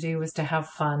wanted to do was to have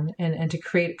fun and to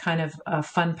create kind of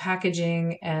fun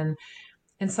packaging and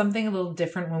something a little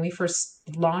different. When we first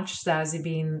launched Zazie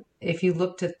Bean, if you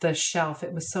looked at the shelf,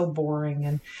 it was so boring.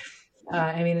 And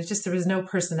I mean, it's just, there was no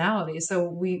personality. So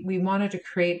we wanted to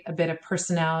create a bit of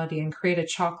personality and create a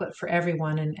chocolate for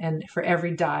everyone and for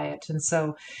every diet. And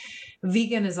so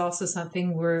vegan is also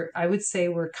something I would say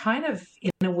we're kind of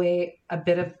in a way a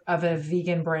bit of a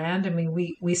vegan brand. I mean,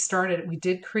 we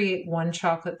did create one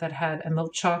chocolate that had a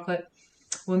milk chocolate.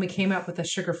 When we came out with a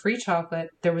sugar-free chocolate,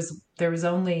 there was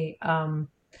only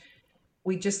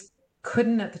we just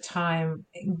couldn't at the time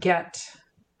get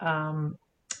a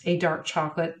dark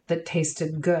chocolate that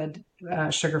tasted good,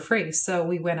 sugar-free. So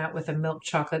we went out with a milk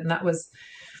chocolate, and that was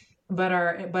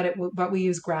but we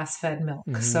use grass-fed milk.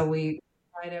 Hmm. So we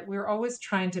tried it. We were always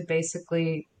trying to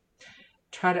basically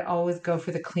try to always go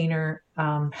for the cleaner,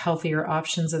 healthier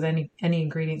options of any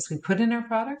ingredients we put in our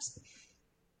products.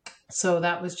 So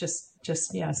that was just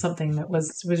yeah, something that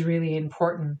was really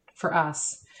important for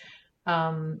us.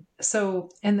 So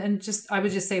and then just I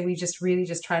would just say we just really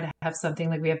just try to have something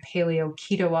like we have paleo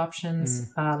keto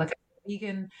options, Hmm. like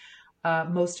vegan.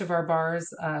 Most of our bars,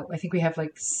 I think we have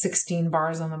like 16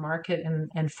 bars on the market,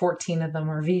 and 14 of them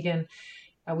are vegan.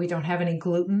 We don't have any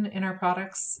gluten in our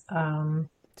products,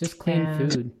 Just clean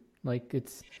and food. Like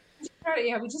it's.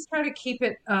 we just try to keep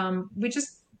it. We're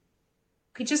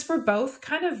both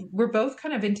kind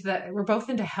of into that. We're both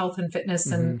into health and fitness,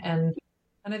 Hmm. and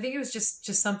I think it was just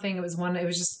something. It was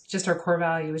just our core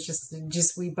value. It was just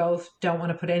we both don't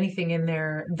want to put anything in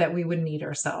there that we wouldn't eat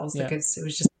ourselves. Yeah. Like it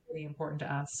was just really important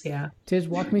to us. Yeah. Tiz,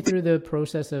 walk me through the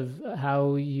process of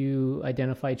how you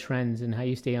identify trends and how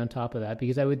you stay on top of that.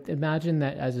 Because I would imagine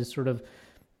that as a sort of,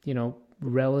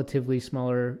 relatively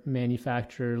smaller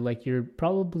manufacturer, like you're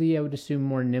probably, I would assume,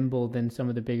 more nimble than some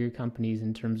of the bigger companies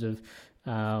in terms of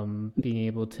being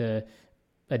able to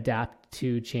adapt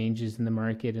to changes in the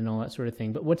market and all that sort of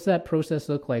thing. But what's that process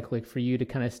look like for you to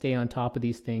kind of stay on top of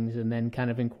these things and then kind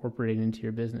of incorporate it into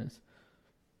your business?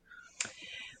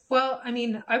 Well, I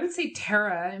mean, I would say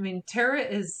Tara. I mean, Tara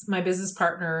is my business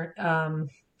partner.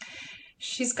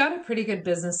 She's got a pretty good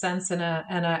business sense,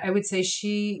 I would say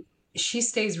she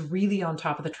stays really on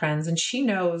top of the trends, and she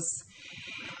knows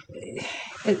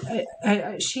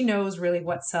really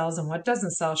what sells and what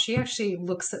doesn't sell. She actually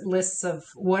looks at lists of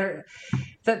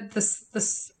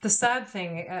the sad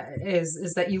thing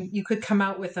is that you could come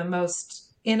out with the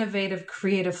most innovative,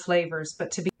 creative flavors,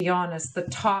 but to be honest, the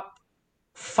top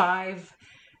 5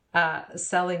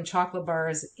 selling chocolate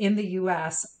bars in the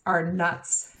US are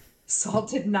nuts,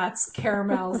 salted nuts,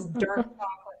 caramels, dark chocolate.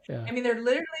 Yeah. I mean, they're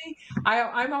literally,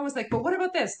 I'm always like, but what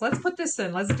about this? Let's put this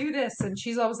in, let's do this. And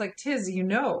she's always like, Tiz, you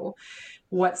know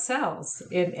what sells.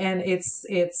 And it's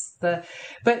the,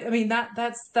 but I mean,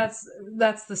 that's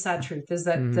the sad truth is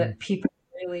that, that people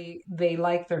really, they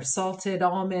like their salted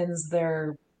almonds,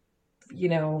 their, you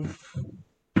know,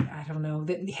 I don't know,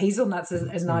 the hazelnuts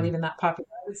is not even that popular.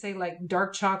 I would say like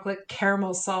dark chocolate,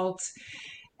 caramel salt,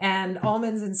 and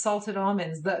almonds and salted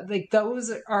almonds.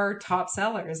 Those are top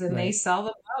sellers, and they sell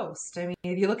the most. I mean,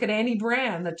 if you look at any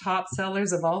brand, the top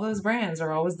sellers of all those brands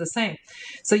are always the same.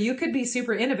 So you could be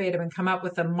super innovative and come up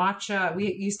with a matcha.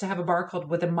 We used to have a bar called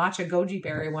with a matcha goji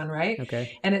berry one, right?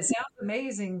 Okay. And it sounds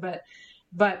amazing, but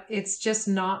it's just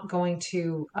not going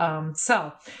to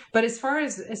sell. But as far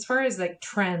as like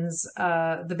trends,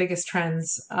 the biggest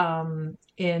trends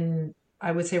in,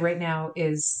 I would say right now,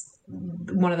 is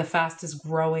one of the fastest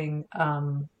growing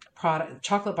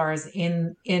chocolate bars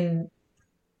in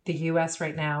the US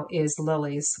right now is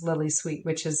Lily's Sweet,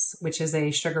 which is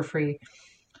a sugar-free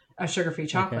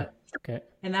chocolate. Okay.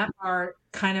 And that bar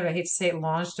kind of, I hate to say it,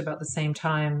 launched about the same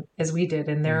time as we did,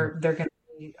 and they're going to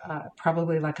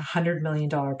probably like $100 million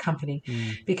company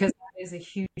because that is a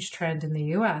huge trend in the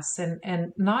US,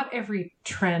 and not every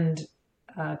trend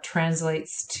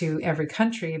translates to every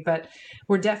country, but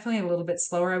we're definitely a little bit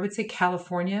slower. I would say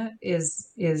California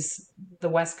is the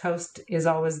West Coast is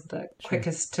always the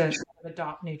quickest to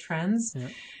adopt new trends. Yeah.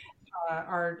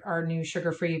 Our new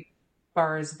sugar-free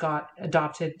bars got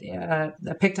adopted,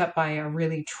 picked up by a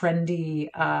really trendy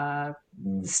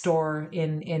store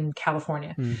in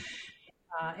California.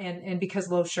 And because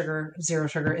low sugar, zero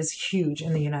sugar is huge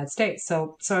in the United States.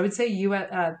 So I would say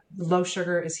low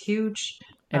sugar is huge.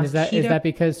 And is that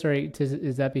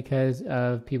because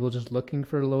of people just looking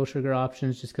for low sugar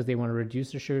options just because they want to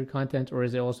reduce their sugar content, or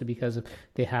is it also because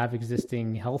they have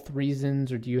existing health reasons,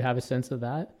 or do you have a sense of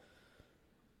that?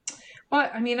 Well,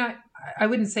 I mean, I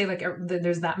wouldn't say like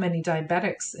there's that many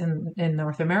diabetics in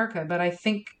North America, but I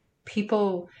think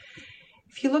people,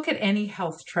 if you look at any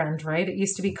health trend, right, it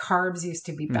used to be carbs used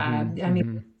to be bad. I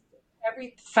mean,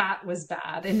 every fat was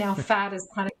bad, and now fat is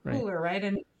kind of cooler, right?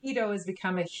 And keto has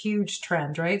become a huge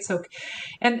trend, right? So,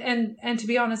 and to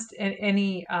be honest,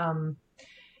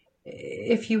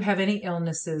 if you have any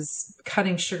illnesses,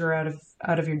 cutting sugar out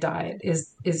of your diet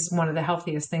is one of the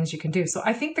healthiest things you can do. So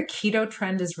I think the keto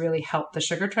trend has really helped the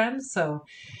sugar trend. So,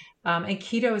 and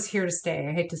keto is here to stay.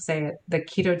 I hate to say it. The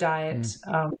keto diet,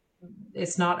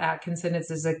 it's not Atkinson. It's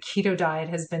a keto diet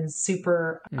has been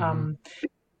super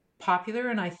popular,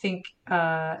 and I think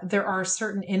there are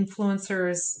certain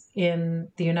influencers in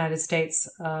the United States.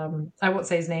 I won't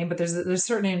say his name, but there's a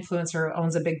certain influencer who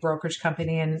owns a big brokerage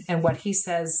company, and what he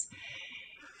says,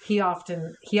 he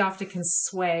often can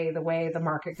sway the way the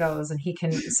market goes, and he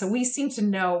can. So we seem to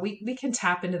know we can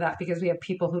tap into that because we have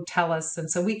people who tell us,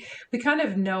 and so we kind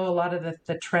of know a lot of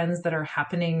the trends that are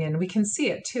happening, and we can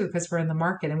see it too because we're in the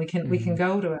market, and we can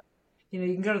go to it.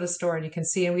 You can go to the store and you can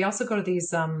see, and we also go to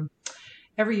these.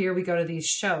 Every year we go to these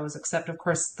shows, except of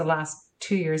course the last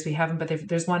 2 years we haven't, but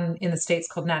there's one in the States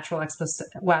called Natural Expo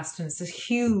West, and it's a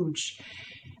huge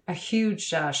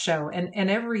show. And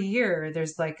every year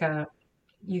there's like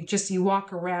you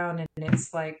walk around and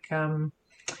it's like,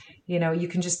 you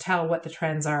can just tell what the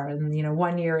trends are. And,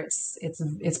 1 year it's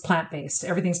plant-based,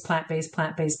 everything's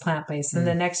plant-based. And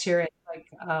the next year it's like,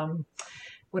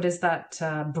 what is that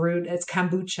brewed? It's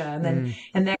kombucha. And then,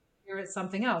 and next it's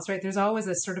something else, right? There's always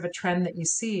a sort of a trend that you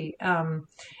see. And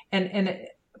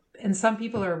some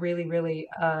people are really, really,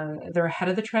 they're ahead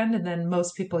of the trend. And then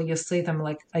most people, you'll see them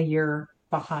like a year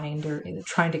behind or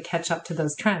trying to catch up to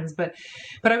those trends. But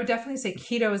I would definitely say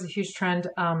keto is a huge trend.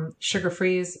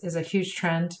 Sugar-free is a huge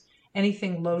trend.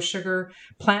 Anything low sugar,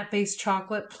 plant-based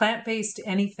chocolate, plant-based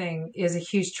anything is a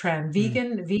huge trend.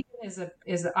 Vegan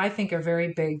is I think a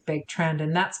very big trend.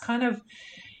 And that's kind of,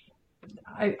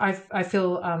 I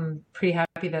feel pretty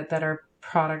happy that our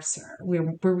products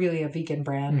we're really a vegan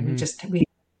brand. We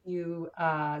do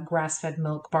grass-fed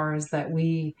milk bars that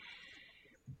we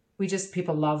just,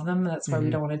 people love them. That's why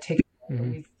we don't want to take them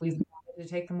away. We've wanted to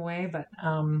take them away,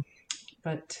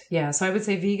 but yeah. So I would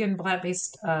say vegan,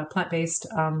 plant-based,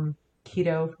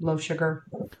 keto, low sugar.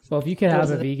 Well, if you could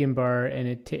have a vegan bar and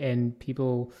it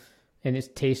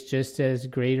tastes just as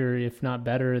great or if not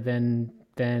better than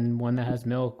one that has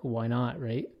milk, why not,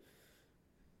 right?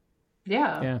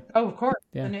 Yeah. Oh, of course.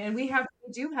 Yeah. And we have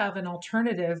do have an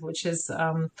alternative, which is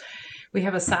we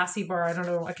have a Sassy bar. I don't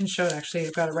know. I can show it actually.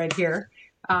 I've got it right here.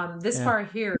 This bar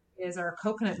here is our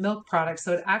coconut milk product.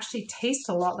 So it actually tastes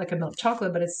a lot like a milk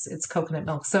chocolate, but it's coconut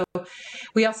milk. So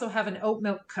we also have an oat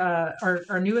milk.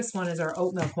 Our newest one is our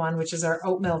oat milk one, which is our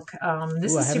oat milk.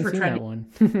 This is super trendy. That one.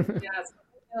 Yeah, it's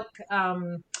oat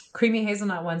milk, creamy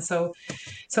hazelnut one. So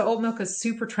oat milk is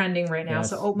super trending right now.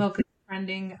 Yes. So oat milk is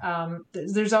trending.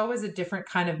 There's always a different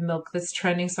kind of milk that's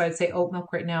trending. So I'd say oat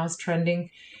milk right now is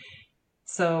trending.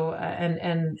 So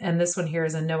and this one here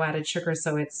is a no added sugar,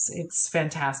 so it's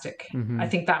fantastic. Mm-hmm. I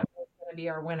think that one's going to be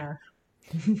our winner.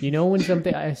 When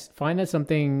something I find that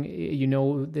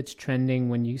something that's trending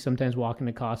when you sometimes walk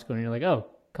into Costco and you're like, oh,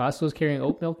 Costco's carrying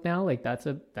oat milk now, like that's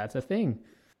a thing.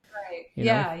 Right.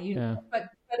 Yeah. But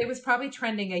it was probably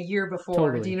trending a year before.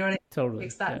 Totally. Do you know what I mean? Totally.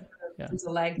 It's that there's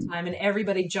a lag time, and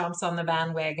everybody jumps on the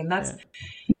bandwagon. That's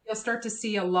you'll start to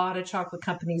see a lot of chocolate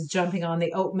companies jumping on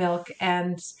the oat milk,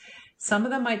 and some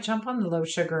of them might jump on the low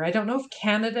sugar. I don't know if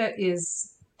Canada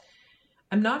is,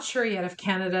 I'm not sure yet if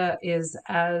Canada is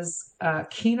as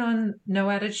keen on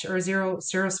no added or zero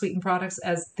sweetened products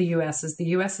as the US is. The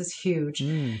US is huge.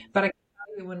 But I can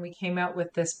tell you when we came out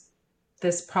with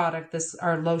this product,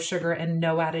 our low sugar and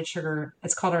no added sugar,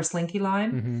 it's called our Slinky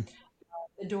line. Mm-hmm.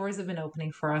 The doors have been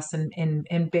opening for us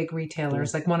in big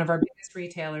retailers. Like one of our biggest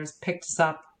retailers picked us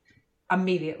up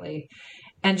immediately.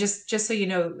 And just so you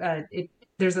know,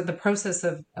 there's the process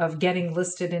of getting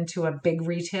listed into a big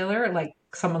retailer, like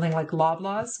something like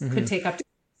Loblaws, could take up to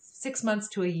 6 months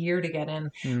to a year to get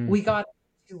in. We got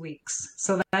 2 weeks.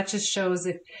 So that just shows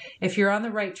if you're on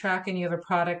the right track and you have a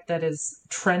product that is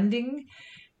trending,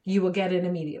 you will get in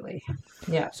immediately.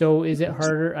 Yeah. So is it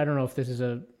harder? I don't know if this is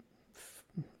a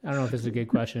good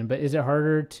question, but is it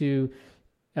harder to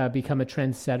become a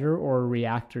trendsetter or a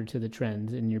reactor to the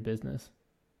trends in your business?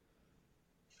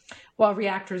 Well,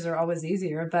 reactors are always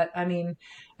easier, but I mean,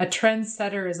 a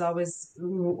trendsetter is always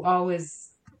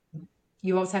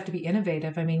you always have to be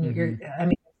innovative. I mean,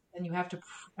 and you have to,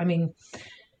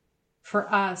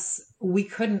 for us,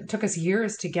 took us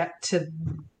years to get to,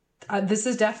 this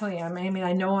is definitely,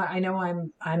 I know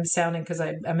I'm sounding because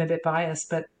I'm a bit biased,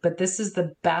 but this is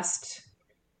the best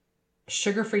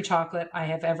sugar-free chocolate I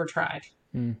have ever tried.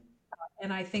 And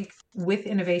I think with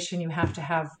innovation, you have to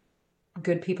have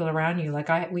good people around you. Like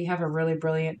we have a really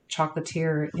brilliant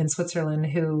chocolatier in Switzerland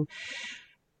who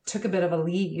took a bit of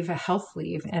a health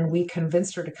leave, and we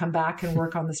convinced her to come back and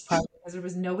work on this project because there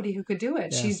was nobody who could do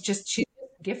it. Yeah. She's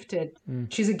gifted.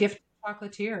 She's a gifted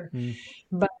chocolatier.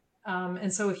 But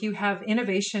and so if you have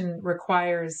innovation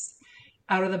requires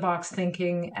out of the box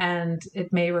thinking, and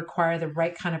it may require the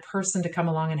right kind of person to come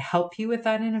along and help you with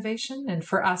that innovation. And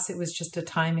for us, it was just a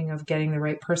timing of getting the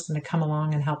right person to come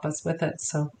along and help us with it.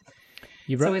 So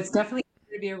it's definitely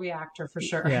going to be a reactor for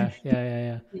sure.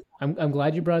 Yeah. I'm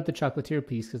glad you brought up the chocolatier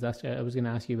piece, because I was going to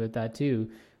ask you about that too.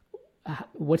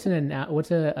 What's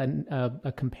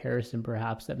a comparison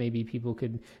perhaps that maybe people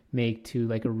could make to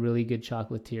like a really good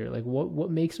chocolatier? Like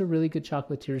what makes a really good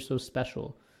chocolatier so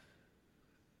special?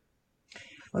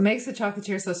 What makes a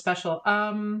chocolatier so special?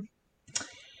 I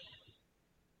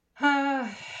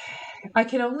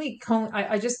can only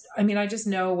I just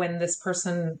know when this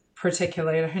person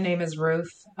particularly, her name is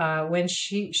Ruth, when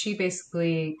she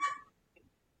basically,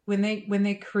 when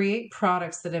they create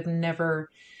products that have never,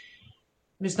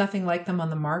 there's nothing like them on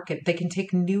the market. They can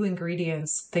take new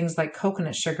ingredients, things like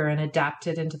coconut sugar, and adapt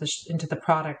it into the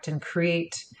product and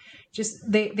create.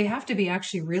 They have to be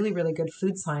actually really, really good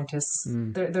food scientists.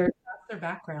 That's their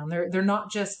background. They're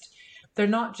not just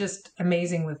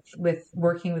amazing with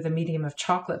working with a medium of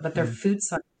chocolate, but they're food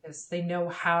scientists. They know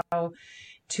how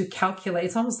to calculate.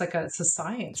 It's almost like it's a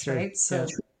science, right? So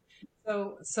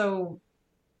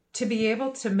to be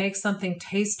able to make something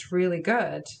taste really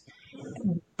good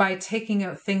by taking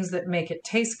out things that make it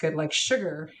taste good, like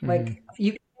sugar, like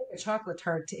you can make a chocolate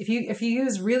tart if you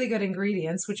use really good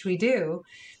ingredients, which we do.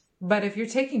 But if you're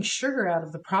taking sugar out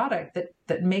of the product,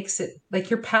 that makes it,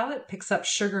 like, your palate picks up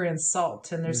sugar and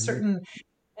salt, and there's certain,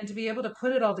 and to be able to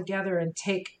put it all together and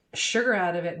take sugar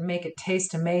out of it and make it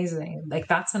taste amazing, like,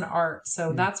 that's an art.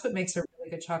 So that's what makes a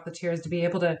really good chocolatier, is to be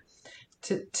able to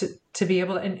be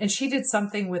able to, and she did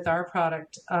something with our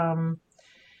product.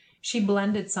 She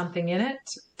blended something in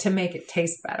it to make it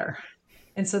taste better.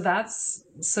 And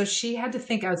so she had to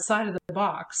think outside of the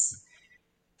box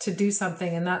to do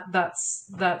something. And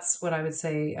that's what I would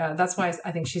say. That's why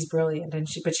I think she's brilliant.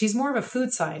 But she's more of a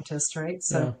food scientist, right?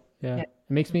 So yeah. It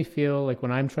makes me feel like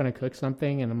when I'm trying to cook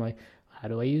something and I'm like, how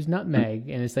do I use nutmeg?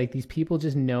 And it's like, these people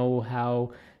just know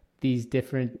how these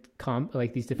different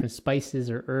like these different spices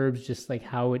or herbs, just like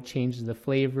how it changes the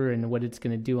flavor and what it's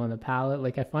going to do on the palate.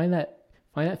 Like I find that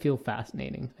feel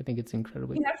fascinating. I think it's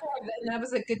incredibly. And that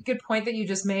was a good point that you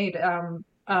just made.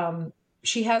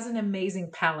 She has an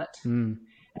amazing palate. Mm.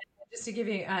 Just to give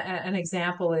you an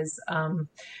example is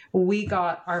we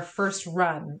got our first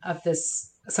run of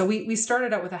this. So we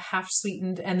started out with a half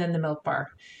sweetened and then the milk bar.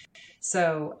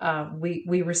 So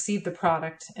we received the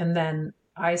product, and then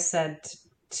I said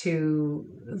to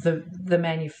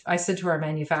I said to our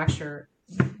manufacturer,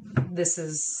 this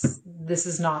is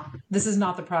not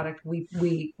the product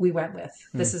we went with.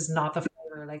 This is not the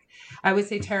flavor. Like I would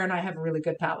say, Tara and I have really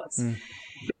good palates,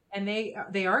 and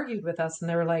they argued with us, and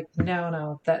they were like,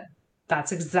 no,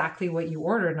 that's exactly what you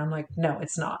ordered. And I'm like, no,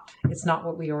 it's not. It's not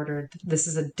what we ordered. This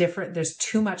is there's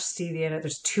too much stevia in it.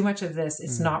 There's too much of this.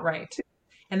 It's not right.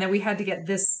 And then we had to get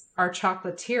our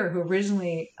chocolatier who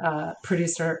originally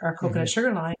produced our coconut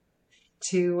sugar line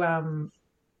to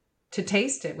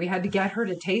taste it. We had to get her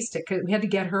to taste it because we had to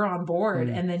get her on board.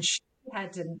 And then she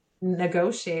had to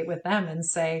negotiate with them and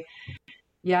say,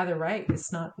 yeah, they're right.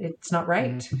 It's not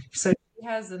right. So she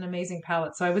has an amazing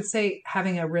palate. So I would say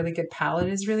having a really good palate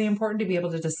is really important to be able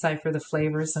to decipher the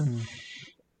flavors, and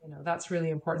that's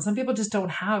really important. Some people just don't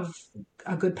have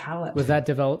a good palate. Was that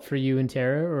developed for you and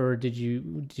Tara, or did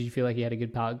you feel like you had a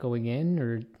good palate going in,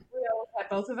 or?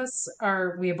 Both of us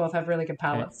we both have really good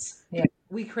palates. Okay. Yeah.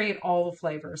 We create all the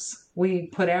flavors. We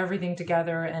put everything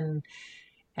together,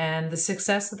 and the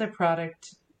success of the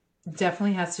product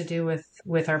definitely has to do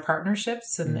with our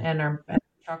partnerships and our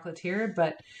chocolatier,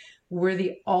 but we're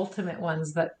the ultimate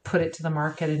ones that put it to the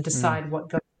market and decide what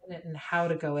goes in it and how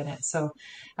to go in it. So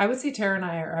I would say Tara and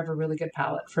I have a really good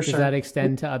palate for sure. Does that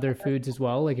extend to other foods as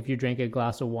well? Like if you drank a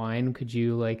glass of wine, could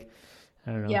you like,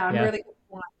 I don't know. Yeah, I'm really good at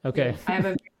wine. Okay. I have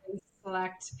a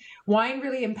select. Wine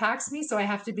really impacts me, so I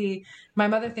have to be. My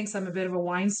mother thinks I'm a bit of a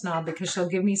wine snob because she'll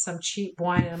give me some cheap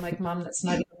wine, and I'm like, Mom, that's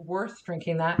not even worth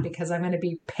drinking that because I'm going to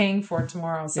be paying for it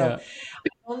tomorrow. So I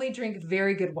only drink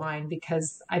very good wine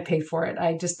because I pay for it.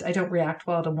 I don't react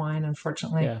well to wine,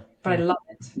 unfortunately. But I love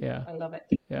it. Yeah, I love it.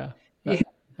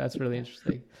 That's really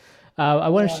interesting. I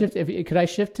want to shift. Could I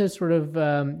shift to sort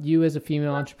of you as a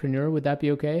female entrepreneur? Would that be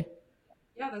okay?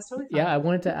 Yeah, that's totally fine. Yeah, I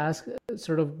wanted to ask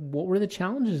sort of what were the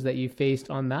challenges that you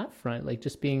faced on that front? Like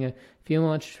just being a female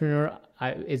entrepreneur,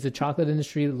 is the chocolate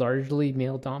industry largely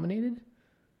male dominated?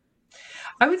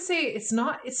 I would say it's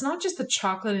not just the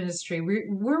chocolate industry.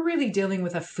 We're really dealing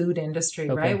with a food industry,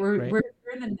 right? We're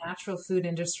in the natural food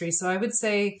industry. So I would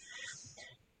say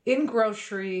in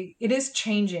grocery, it is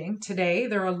changing today.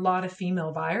 There are a lot of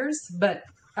female buyers, but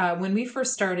when we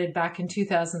first started back in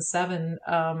 2007,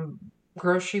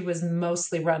 grocery was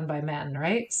mostly run by men,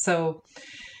 right? So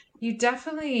we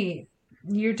definitely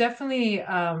had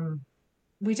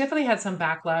some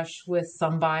backlash with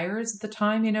some buyers at the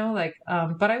time,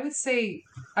 but I would say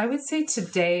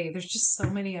today there's just so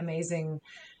many amazing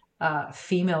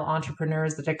female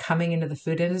entrepreneurs that are coming into the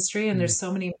food industry, and there's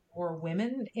so many more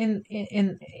women in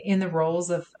the roles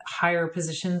of higher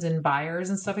positions in buyers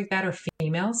and stuff like that are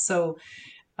females. So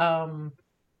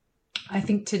I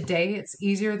think today it's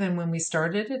easier than when we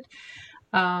started it.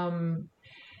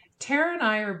 Tara and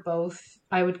I are both,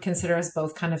 I would consider us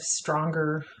both kind of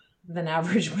stronger than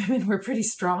average women. We're pretty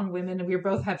strong women, and we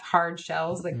both have hard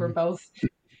shells. Like we're both,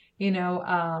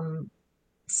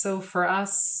 so for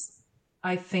us,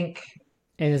 I think.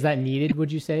 And is that needed,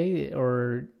 would you say,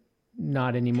 or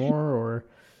not anymore, or?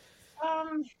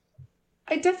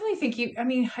 I definitely think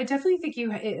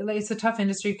it's a tough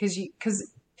industry because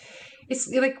it's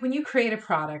like when you create a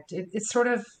product, it's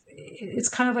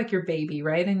kind of like your baby,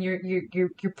 right? And you're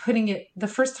putting it the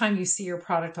first time you see your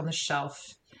product on the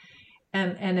shelf,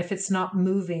 and if it's not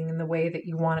moving in the way that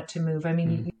you want it to move, I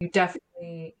mean, you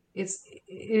definitely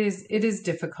it is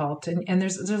difficult, and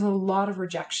there's a lot of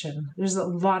rejection. There's a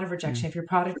lot of rejection. If your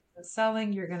product isn't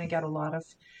selling, you're going to get a lot of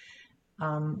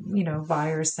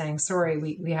buyers saying, sorry,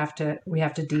 we have to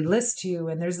delist you,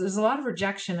 and there's a lot of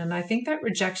rejection, and I think that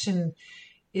rejection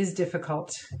is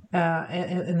difficult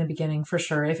in the beginning for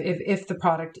sure. If the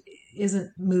product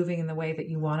isn't moving in the way that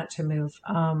you want it to move,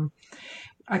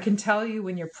 I can tell you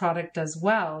when your product does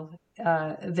well,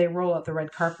 they roll out the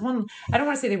red carpet. Well, I don't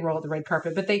want to say they roll out the red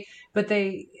carpet, but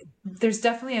there's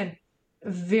definitely a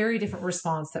very different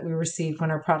response that we received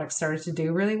when our product started to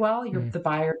do really well. The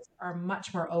buyers are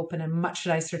much more open and much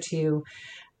nicer to you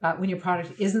when your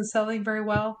product isn't selling very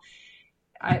well.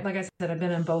 Like I said, I've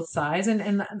been on both sides,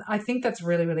 and I think that's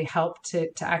really, really helped to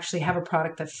actually have a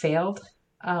product that failed.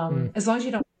 As long as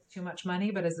you don't lose too much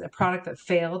money, but as a product that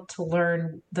failed, to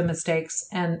learn the mistakes,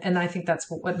 and I think that's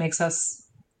what makes us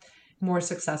more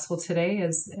successful today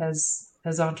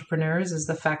as entrepreneurs is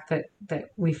the fact that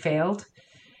we failed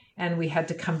and we had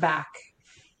to come back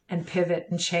and pivot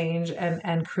and change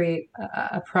and create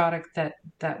a product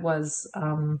that was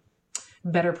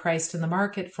better priced in the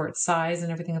market for its size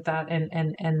and everything like that.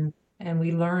 And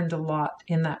we learned a lot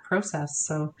in that process.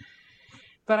 So,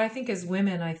 but I think as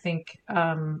women, I think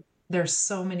there's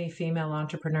so many female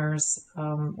entrepreneurs.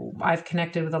 I've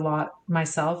connected with a lot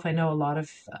myself. I know a lot of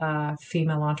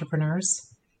female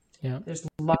entrepreneurs. Yeah. There's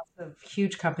lots of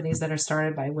huge companies that are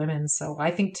started by women. So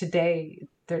I think today,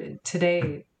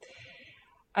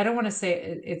 I don't want to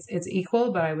say it's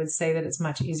equal, but I would say that it's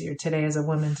much easier today as a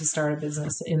woman to start a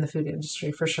business in the food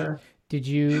industry for sure. Did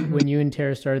you, when you and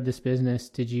Tara started this business,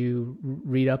 did you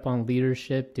read up on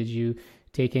leadership? Did you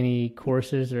take any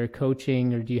courses or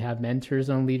coaching, or do you have mentors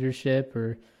on leadership?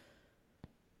 Or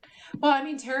well, I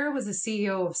mean, Tara was the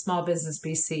CEO of Small Business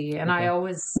BC, and okay.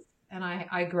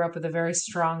 I grew up with a very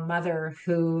strong mother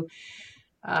who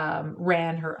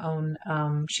ran her own.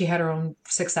 She had her own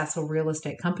successful real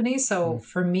estate company. So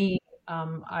for me,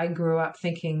 I grew up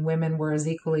thinking women were as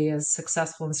equally as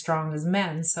successful and strong as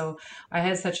men. So I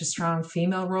had such a strong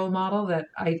female role model that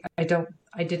I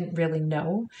didn't really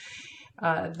know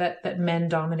that men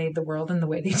dominate the world in the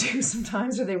way they do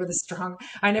sometimes, or they were the strong.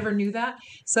 I never knew that.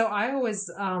 So I always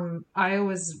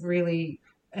ran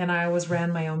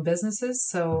my own businesses.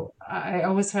 So I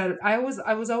was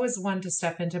always one to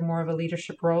step into more of a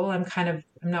leadership role. I'm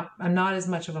not as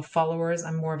much of a follower as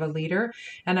I'm more of a leader.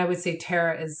 And I would say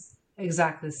Tara is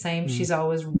exactly the same. She's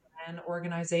always ran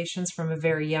organizations from a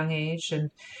very young age.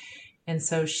 And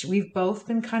so we've both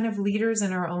been kind of leaders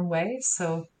in our own way.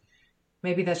 So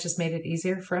maybe that's just made it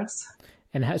easier for us.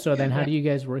 And how do you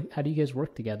guys work? How do you guys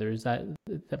work together? Is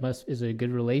it a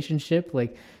good relationship?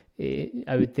 Like,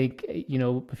 I would think,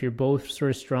 if you're both sort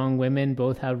of strong women,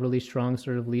 both have really strong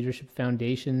sort of leadership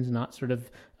foundations, not sort of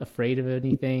afraid of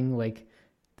anything. Like,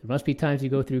 there must be times you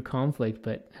go through conflict,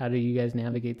 but how do you guys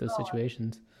navigate those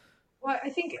situations? Well,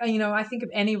 I think if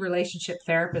any relationship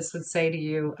therapist would say to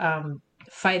you,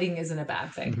 fighting isn't a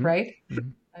bad thing, right? Mm-hmm.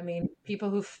 I mean,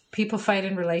 people fight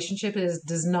in relationship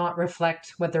does not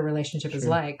reflect what their relationship is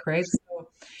like, right? So,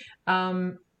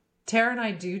 Tara and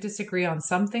I do disagree on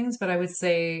some things, but I would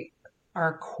say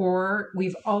our core,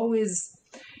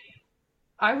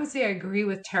 I would say I agree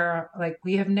with Tara. Like,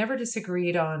 we have never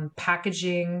disagreed on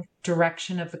packaging,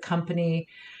 direction of the company.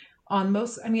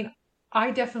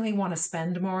 I definitely want to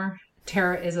spend more.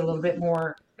 Tara is a little bit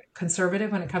more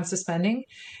conservative when it comes to spending.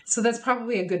 So that's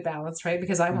probably a good balance, right?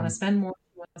 Because I want to spend more,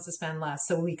 she wants to spend less.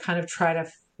 So we kind of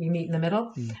we meet in the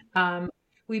middle.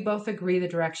 We both agree the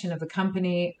direction of the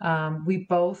company. We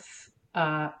both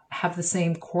have the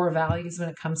same core values when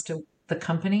it comes to the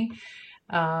company.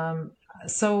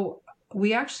 So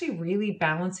we actually really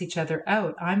balance each other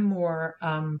out. I'm more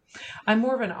of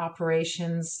an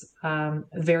operations,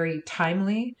 very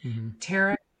timely.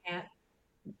 Tara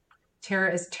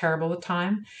is terrible with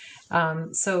time.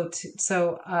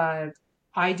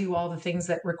 I do all the things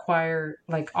that require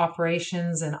like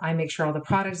operations, and I make sure all the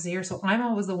products are here. So I'm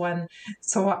always the one.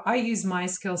 So I use my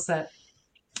skill set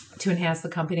to enhance the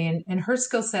company, and her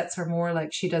skill sets are more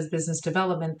like she does business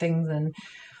development things, and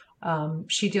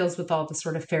she deals with all the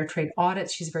sort of fair trade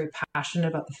audits. She's very passionate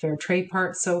about the fair trade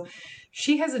part. So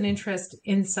she has an interest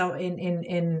in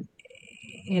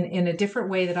a different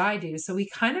way that I do. So we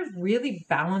kind of really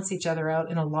balance each other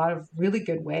out in a lot of really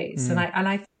good ways. And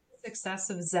I think the success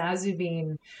of Zazu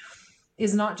Bean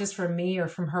is not just from me or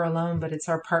from her alone, but it's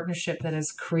our partnership that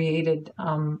has created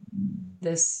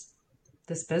this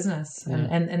business. Yeah.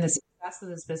 And the success of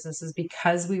this business is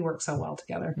because we work so well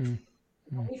together.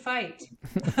 We fight.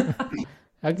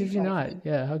 How could you not?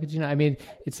 Yeah, how could you not? I mean,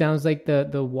 it sounds like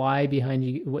the why behind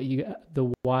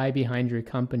the why behind your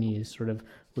company is sort of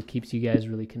what keeps you guys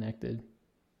really connected.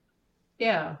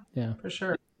 Yeah, for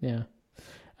sure. Yeah.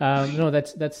 No,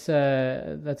 that's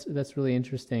really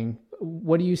interesting.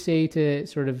 What do you say to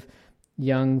sort of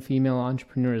young female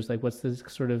entrepreneurs? Like, what's the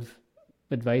sort of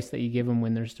advice that you give them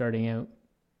when they're starting out?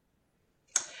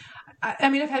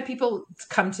 I mean, I've had people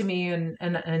come to me and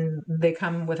they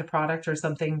come with a product or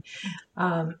something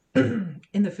in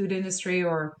the food industry,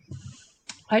 or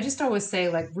I just always say,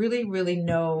 like, really, really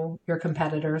know your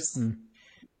competitors.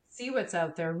 See what's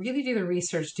out there, really do the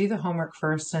research, do the homework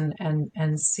first,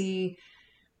 and see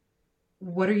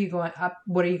what are you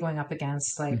going up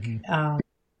against. Like,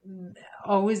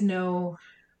 always know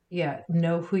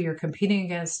who you're competing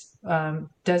against.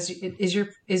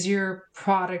 Is your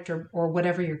product or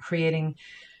whatever you're creating,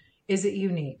 is it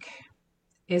unique?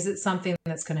 Is it something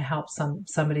that's going to help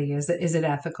somebody? Is it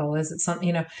ethical? Is it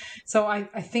something, so I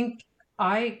think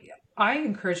I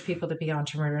encourage people to be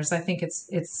entrepreneurs. I think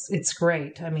it's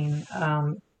great. I mean,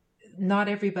 not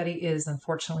everybody is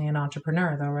unfortunately an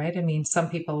entrepreneur though, right? I mean, some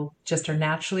people just are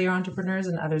naturally entrepreneurs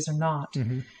and others are not.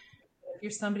 Mm-hmm. If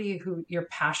you're somebody who you're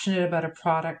passionate about a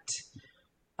product,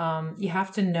 you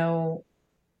have to know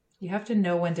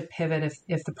when to pivot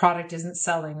if the product isn't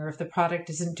selling or if the product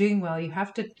isn't doing well. You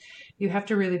have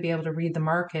to really be able to read the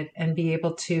market and be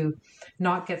able to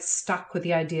not get stuck with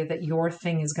the idea that your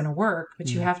thing is going to work, but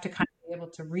you have to kind of be able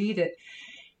to read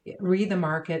the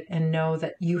market and know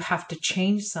that you have to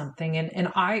change something.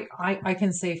 And I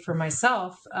can say for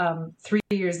myself, 3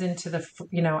 years into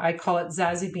I call it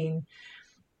Zazie Bean,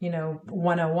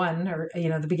 101, or,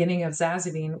 the beginning of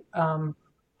Zazie Bean.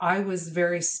 I was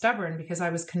very stubborn because I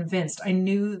was convinced. I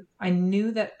knew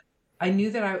this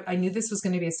was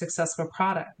going to be a successful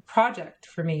project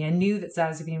for me. I knew that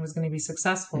Zazie Bean was going to be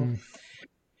successful,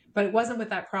 but it wasn't with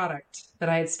that product that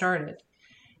I had started.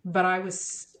 But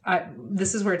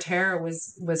this is where Tara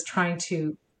was trying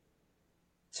to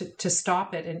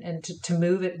stop it and to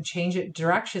move it and change it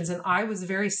directions. And I was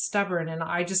very stubborn, and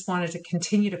I just wanted to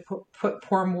continue to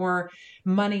pour more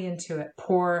money into it,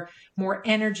 pour more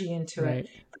energy into it.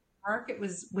 The market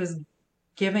was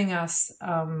giving us,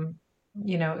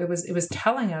 it was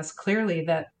telling us clearly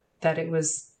that it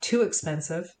was too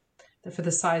expensive for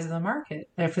the size of the market,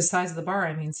 for the size of the bar.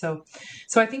 I mean, so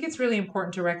I think it's really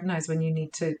important to recognize when you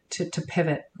need to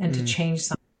pivot and to change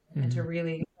something and to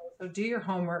really, so do your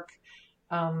homework.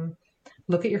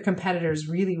 Look at your competitors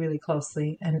really, really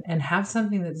closely and have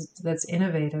something that's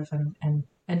innovative and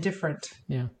different.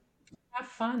 Yeah. Have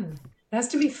fun. It has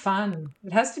to be fun.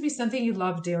 It has to be something you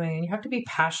love doing, and you have to be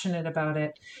passionate about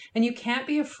it. And you can't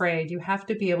be afraid. You have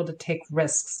to be able to take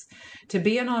risks. To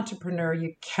be an entrepreneur,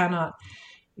 you have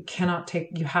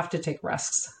to take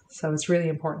risks. So it's really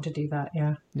important to do that.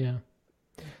 Yeah. Yeah.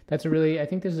 I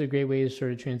think this is a great way to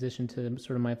sort of transition to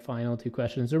sort of my final two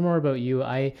questions. They're more about you.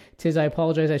 Tiz, I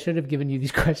apologize. I should have given you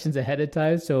these questions ahead of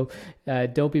time. So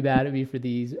don't be mad at me for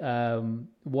these.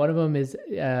 One of them is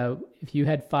if you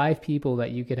had 5 people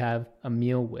that you could have a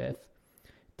meal with,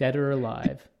 dead or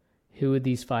alive, who would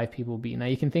these 5 people be? Now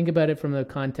you can think about it from the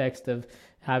context of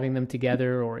having them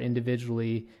together or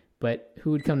individually, but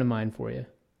who would come to mind for you?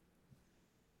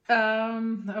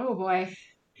 Oh boy.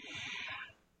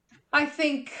 I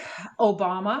think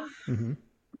Obama. Mm-hmm.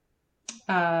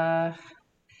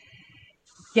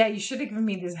 Yeah, you should have given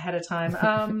me this ahead of time.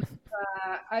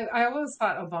 I always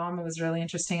thought Obama was really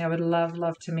interesting. I would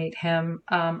love to meet him.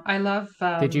 I love.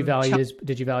 Did you value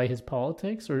his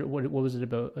politics, or what was it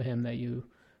about him that you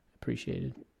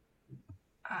appreciated?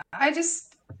 I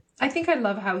think I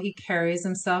love how he carries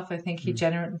himself. I think he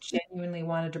genuinely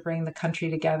wanted to bring the country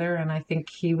together, and I think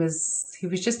he was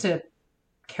just a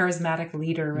charismatic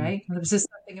leader, right? There was just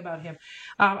something about him.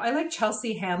 I like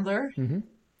Chelsea Handler. Mm-hmm.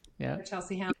 Yeah,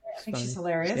 Chelsea Handler. I think she's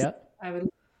hilarious. Yeah. I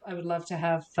would love to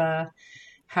have her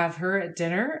at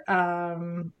dinner.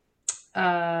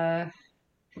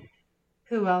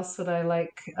 Who else would I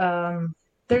like?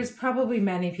 There's probably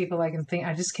many people I can think.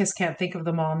 I just can't think of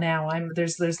them all now.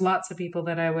 There's lots of people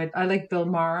that I like. Bill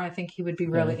Maher. I think he would be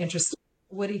really interesting.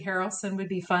 Woody Harrelson would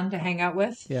be fun to hang out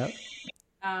with. Yeah.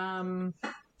 One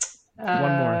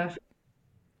more.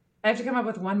 I have to come up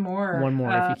with one more. One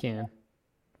more if you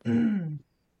can.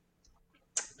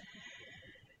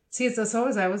 See, it's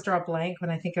always, I always draw a blank when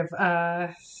I think of,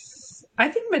 I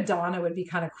think Madonna would be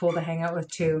kind of cool to hang out with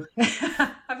too.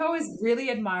 I've always really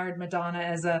admired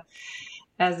Madonna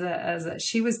as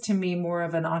she was to me more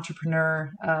of an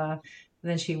entrepreneur,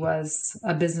 than she was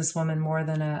a businesswoman, more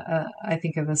than I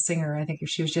think of a singer. I think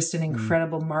she was just an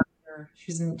incredible marketer.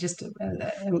 She's just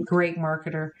a great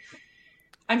marketer.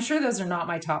 I'm sure those are not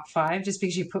my top 5 just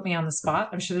because you put me on the spot.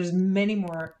 I'm sure there's many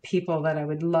more people that I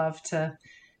would love to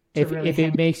if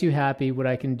it makes you happy, what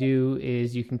I can do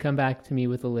is you can come back to me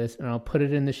with a list and I'll put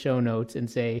it in the show notes and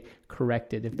say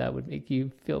corrected if that would make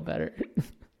you feel better.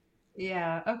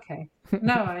 Yeah, okay.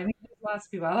 No, I mean, there's lots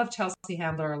of people. I love Chelsea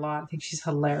Handler a lot. I think she's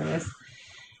hilarious.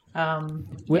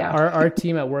 Our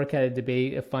team at work had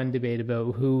a fun debate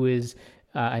about who is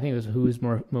I think it was who is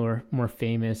more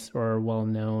famous or well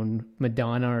known,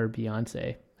 Madonna or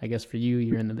Beyonce. I guess for you,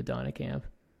 you're in the Madonna camp.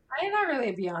 I'm not really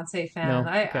a Beyonce fan. No?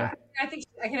 Okay. I think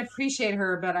I can appreciate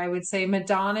her, but I would say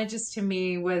Madonna just to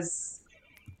me was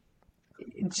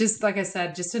just, like I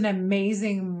said, just an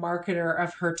amazing marketer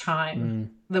of her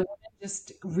time. The woman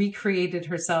just recreated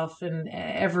herself in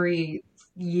every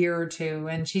year or two,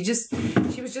 and she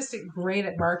was just great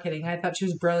at marketing. I thought she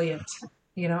was brilliant.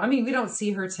 I mean, we don't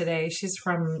see her today. She's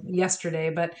from yesterday,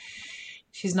 but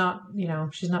she's not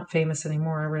famous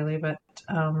anymore, really. But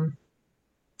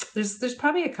there's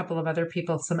probably a couple of other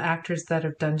people, some actors that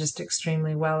have done just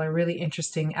extremely well, are really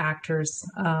interesting actors.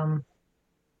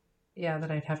 Yeah,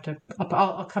 that I'd have to.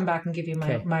 I'll come back and give you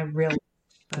Okay. my real.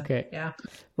 But Okay. yeah,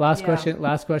 Last yeah. question.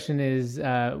 Last question is,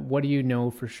 what do you know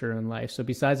for sure in life? So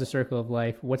besides the circle of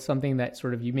life, what's something that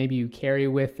sort of maybe you carry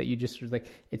with that you just sort of like,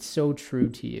 it's so true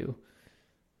to you?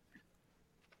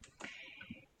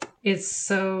 It's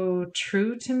so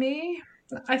true to me.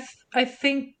 I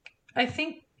think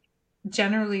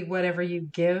generally whatever you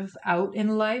give out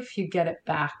in life, you get it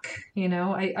back.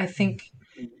 I think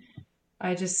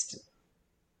I just,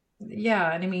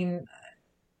 yeah. And I mean,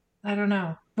 I don't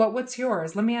know. What's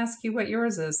yours? Let me ask you what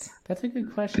yours is. That's a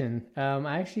good question.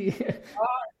 I actually,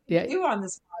 yeah, You on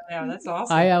this pod now. That's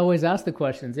awesome. I always ask the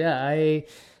questions. Yeah, I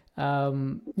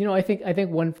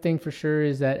think one thing for sure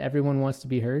is that everyone wants to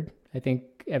be heard. I think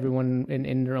everyone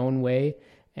in their own way,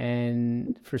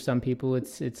 and for some people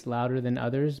it's louder than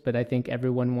others, but I think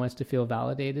everyone wants to feel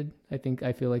validated. I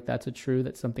feel like that's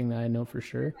something that I know for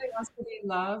sure. Everybody wants to be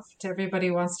loved. Everybody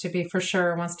wants to be, for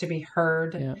sure, wants to be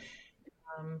heard. Yeah.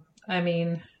 I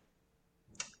mean,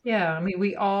 yeah. I mean,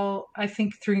 we all. I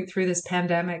think through this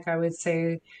pandemic, I would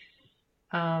say,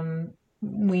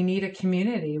 we need a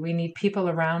community. We need people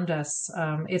around us.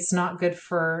 It's not good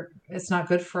for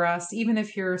us. Even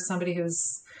if you're somebody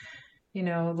who's,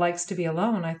 likes to be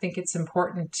alone, I think it's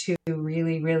important to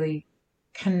really, really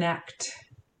connect.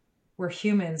 We're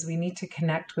humans. We need to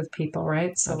connect with people,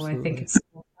 right? So I think Absolutely. it's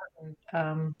important,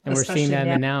 And we're seeing especially that in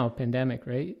now, the now pandemic,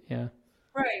 right? Yeah.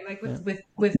 right? Like Yeah.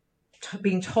 with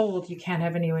being told you can't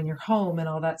have anyone in your home and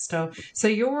all that stuff. So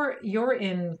you're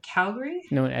in Calgary,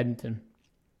 No, in Edmonton.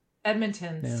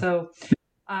 Edmonton. Yeah. So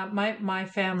my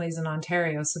family's in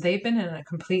Ontario, so they've been in a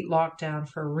complete lockdown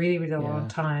for a really, really long Yeah.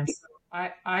 time. So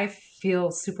I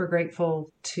feel super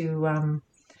grateful to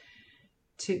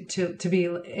be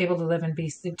able to live in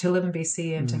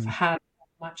BC and to have had a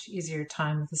much easier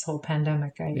time with this whole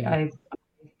pandemic. Yeah.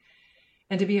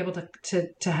 And to be able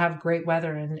to have great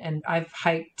weather, and I've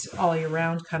hiked all year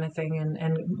round kind of thing,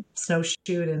 and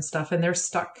snowshoed and stuff, and they're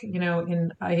stuck,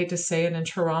 I hate to say it, in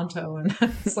Toronto, and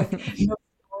it's like no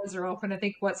stores are open. I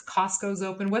think Costco's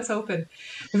open. What's open?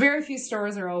 Very few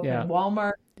stores are open. Yeah.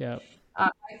 Walmart. Yeah. I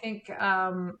think,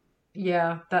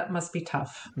 yeah, that must be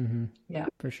tough. Mm-hmm. Yeah.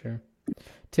 For sure.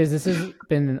 Tiz, this has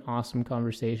been an awesome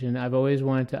conversation. I've always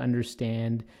wanted to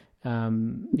understand,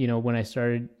 when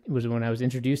I was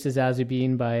introduced to Zazu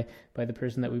Bean by the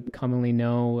person that we commonly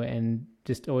know, and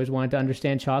just always wanted to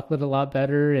understand chocolate a lot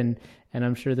better. And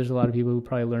I'm sure there's a lot of people who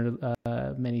probably learned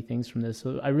many things from this.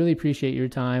 So I really appreciate your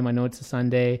time. I know it's a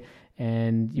Sunday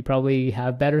and you probably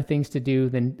have better things to do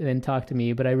than talk to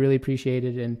me, but I really appreciate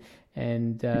it.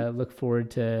 And look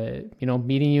forward to,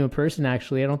 meeting you in person.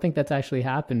 Actually, I don't think that's actually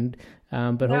happened.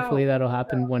 But hopefully that'll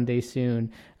happen one day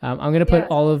soon. I'm going to put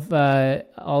all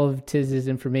of Tiz's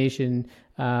information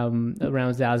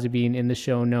around Zazu Bean in the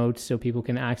show notes so people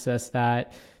can access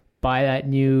that. Buy that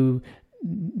new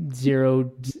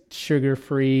zero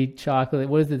sugar-free chocolate.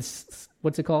 What is this?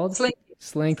 What's it called? Slinky.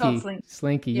 Slinky. It's called Slinky.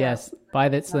 Slinky. Yeah. Yes. Buy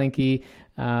that Slinky.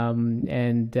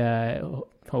 And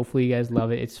hopefully you guys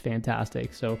love it. It's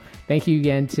fantastic. So thank you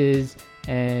again, Tiz,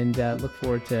 and look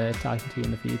forward to talking to you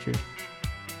in the future.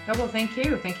 Oh, well, thank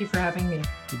you. Thank you for having me.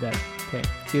 You bet. Okay.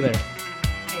 See you later.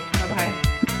 Okay, bye-bye.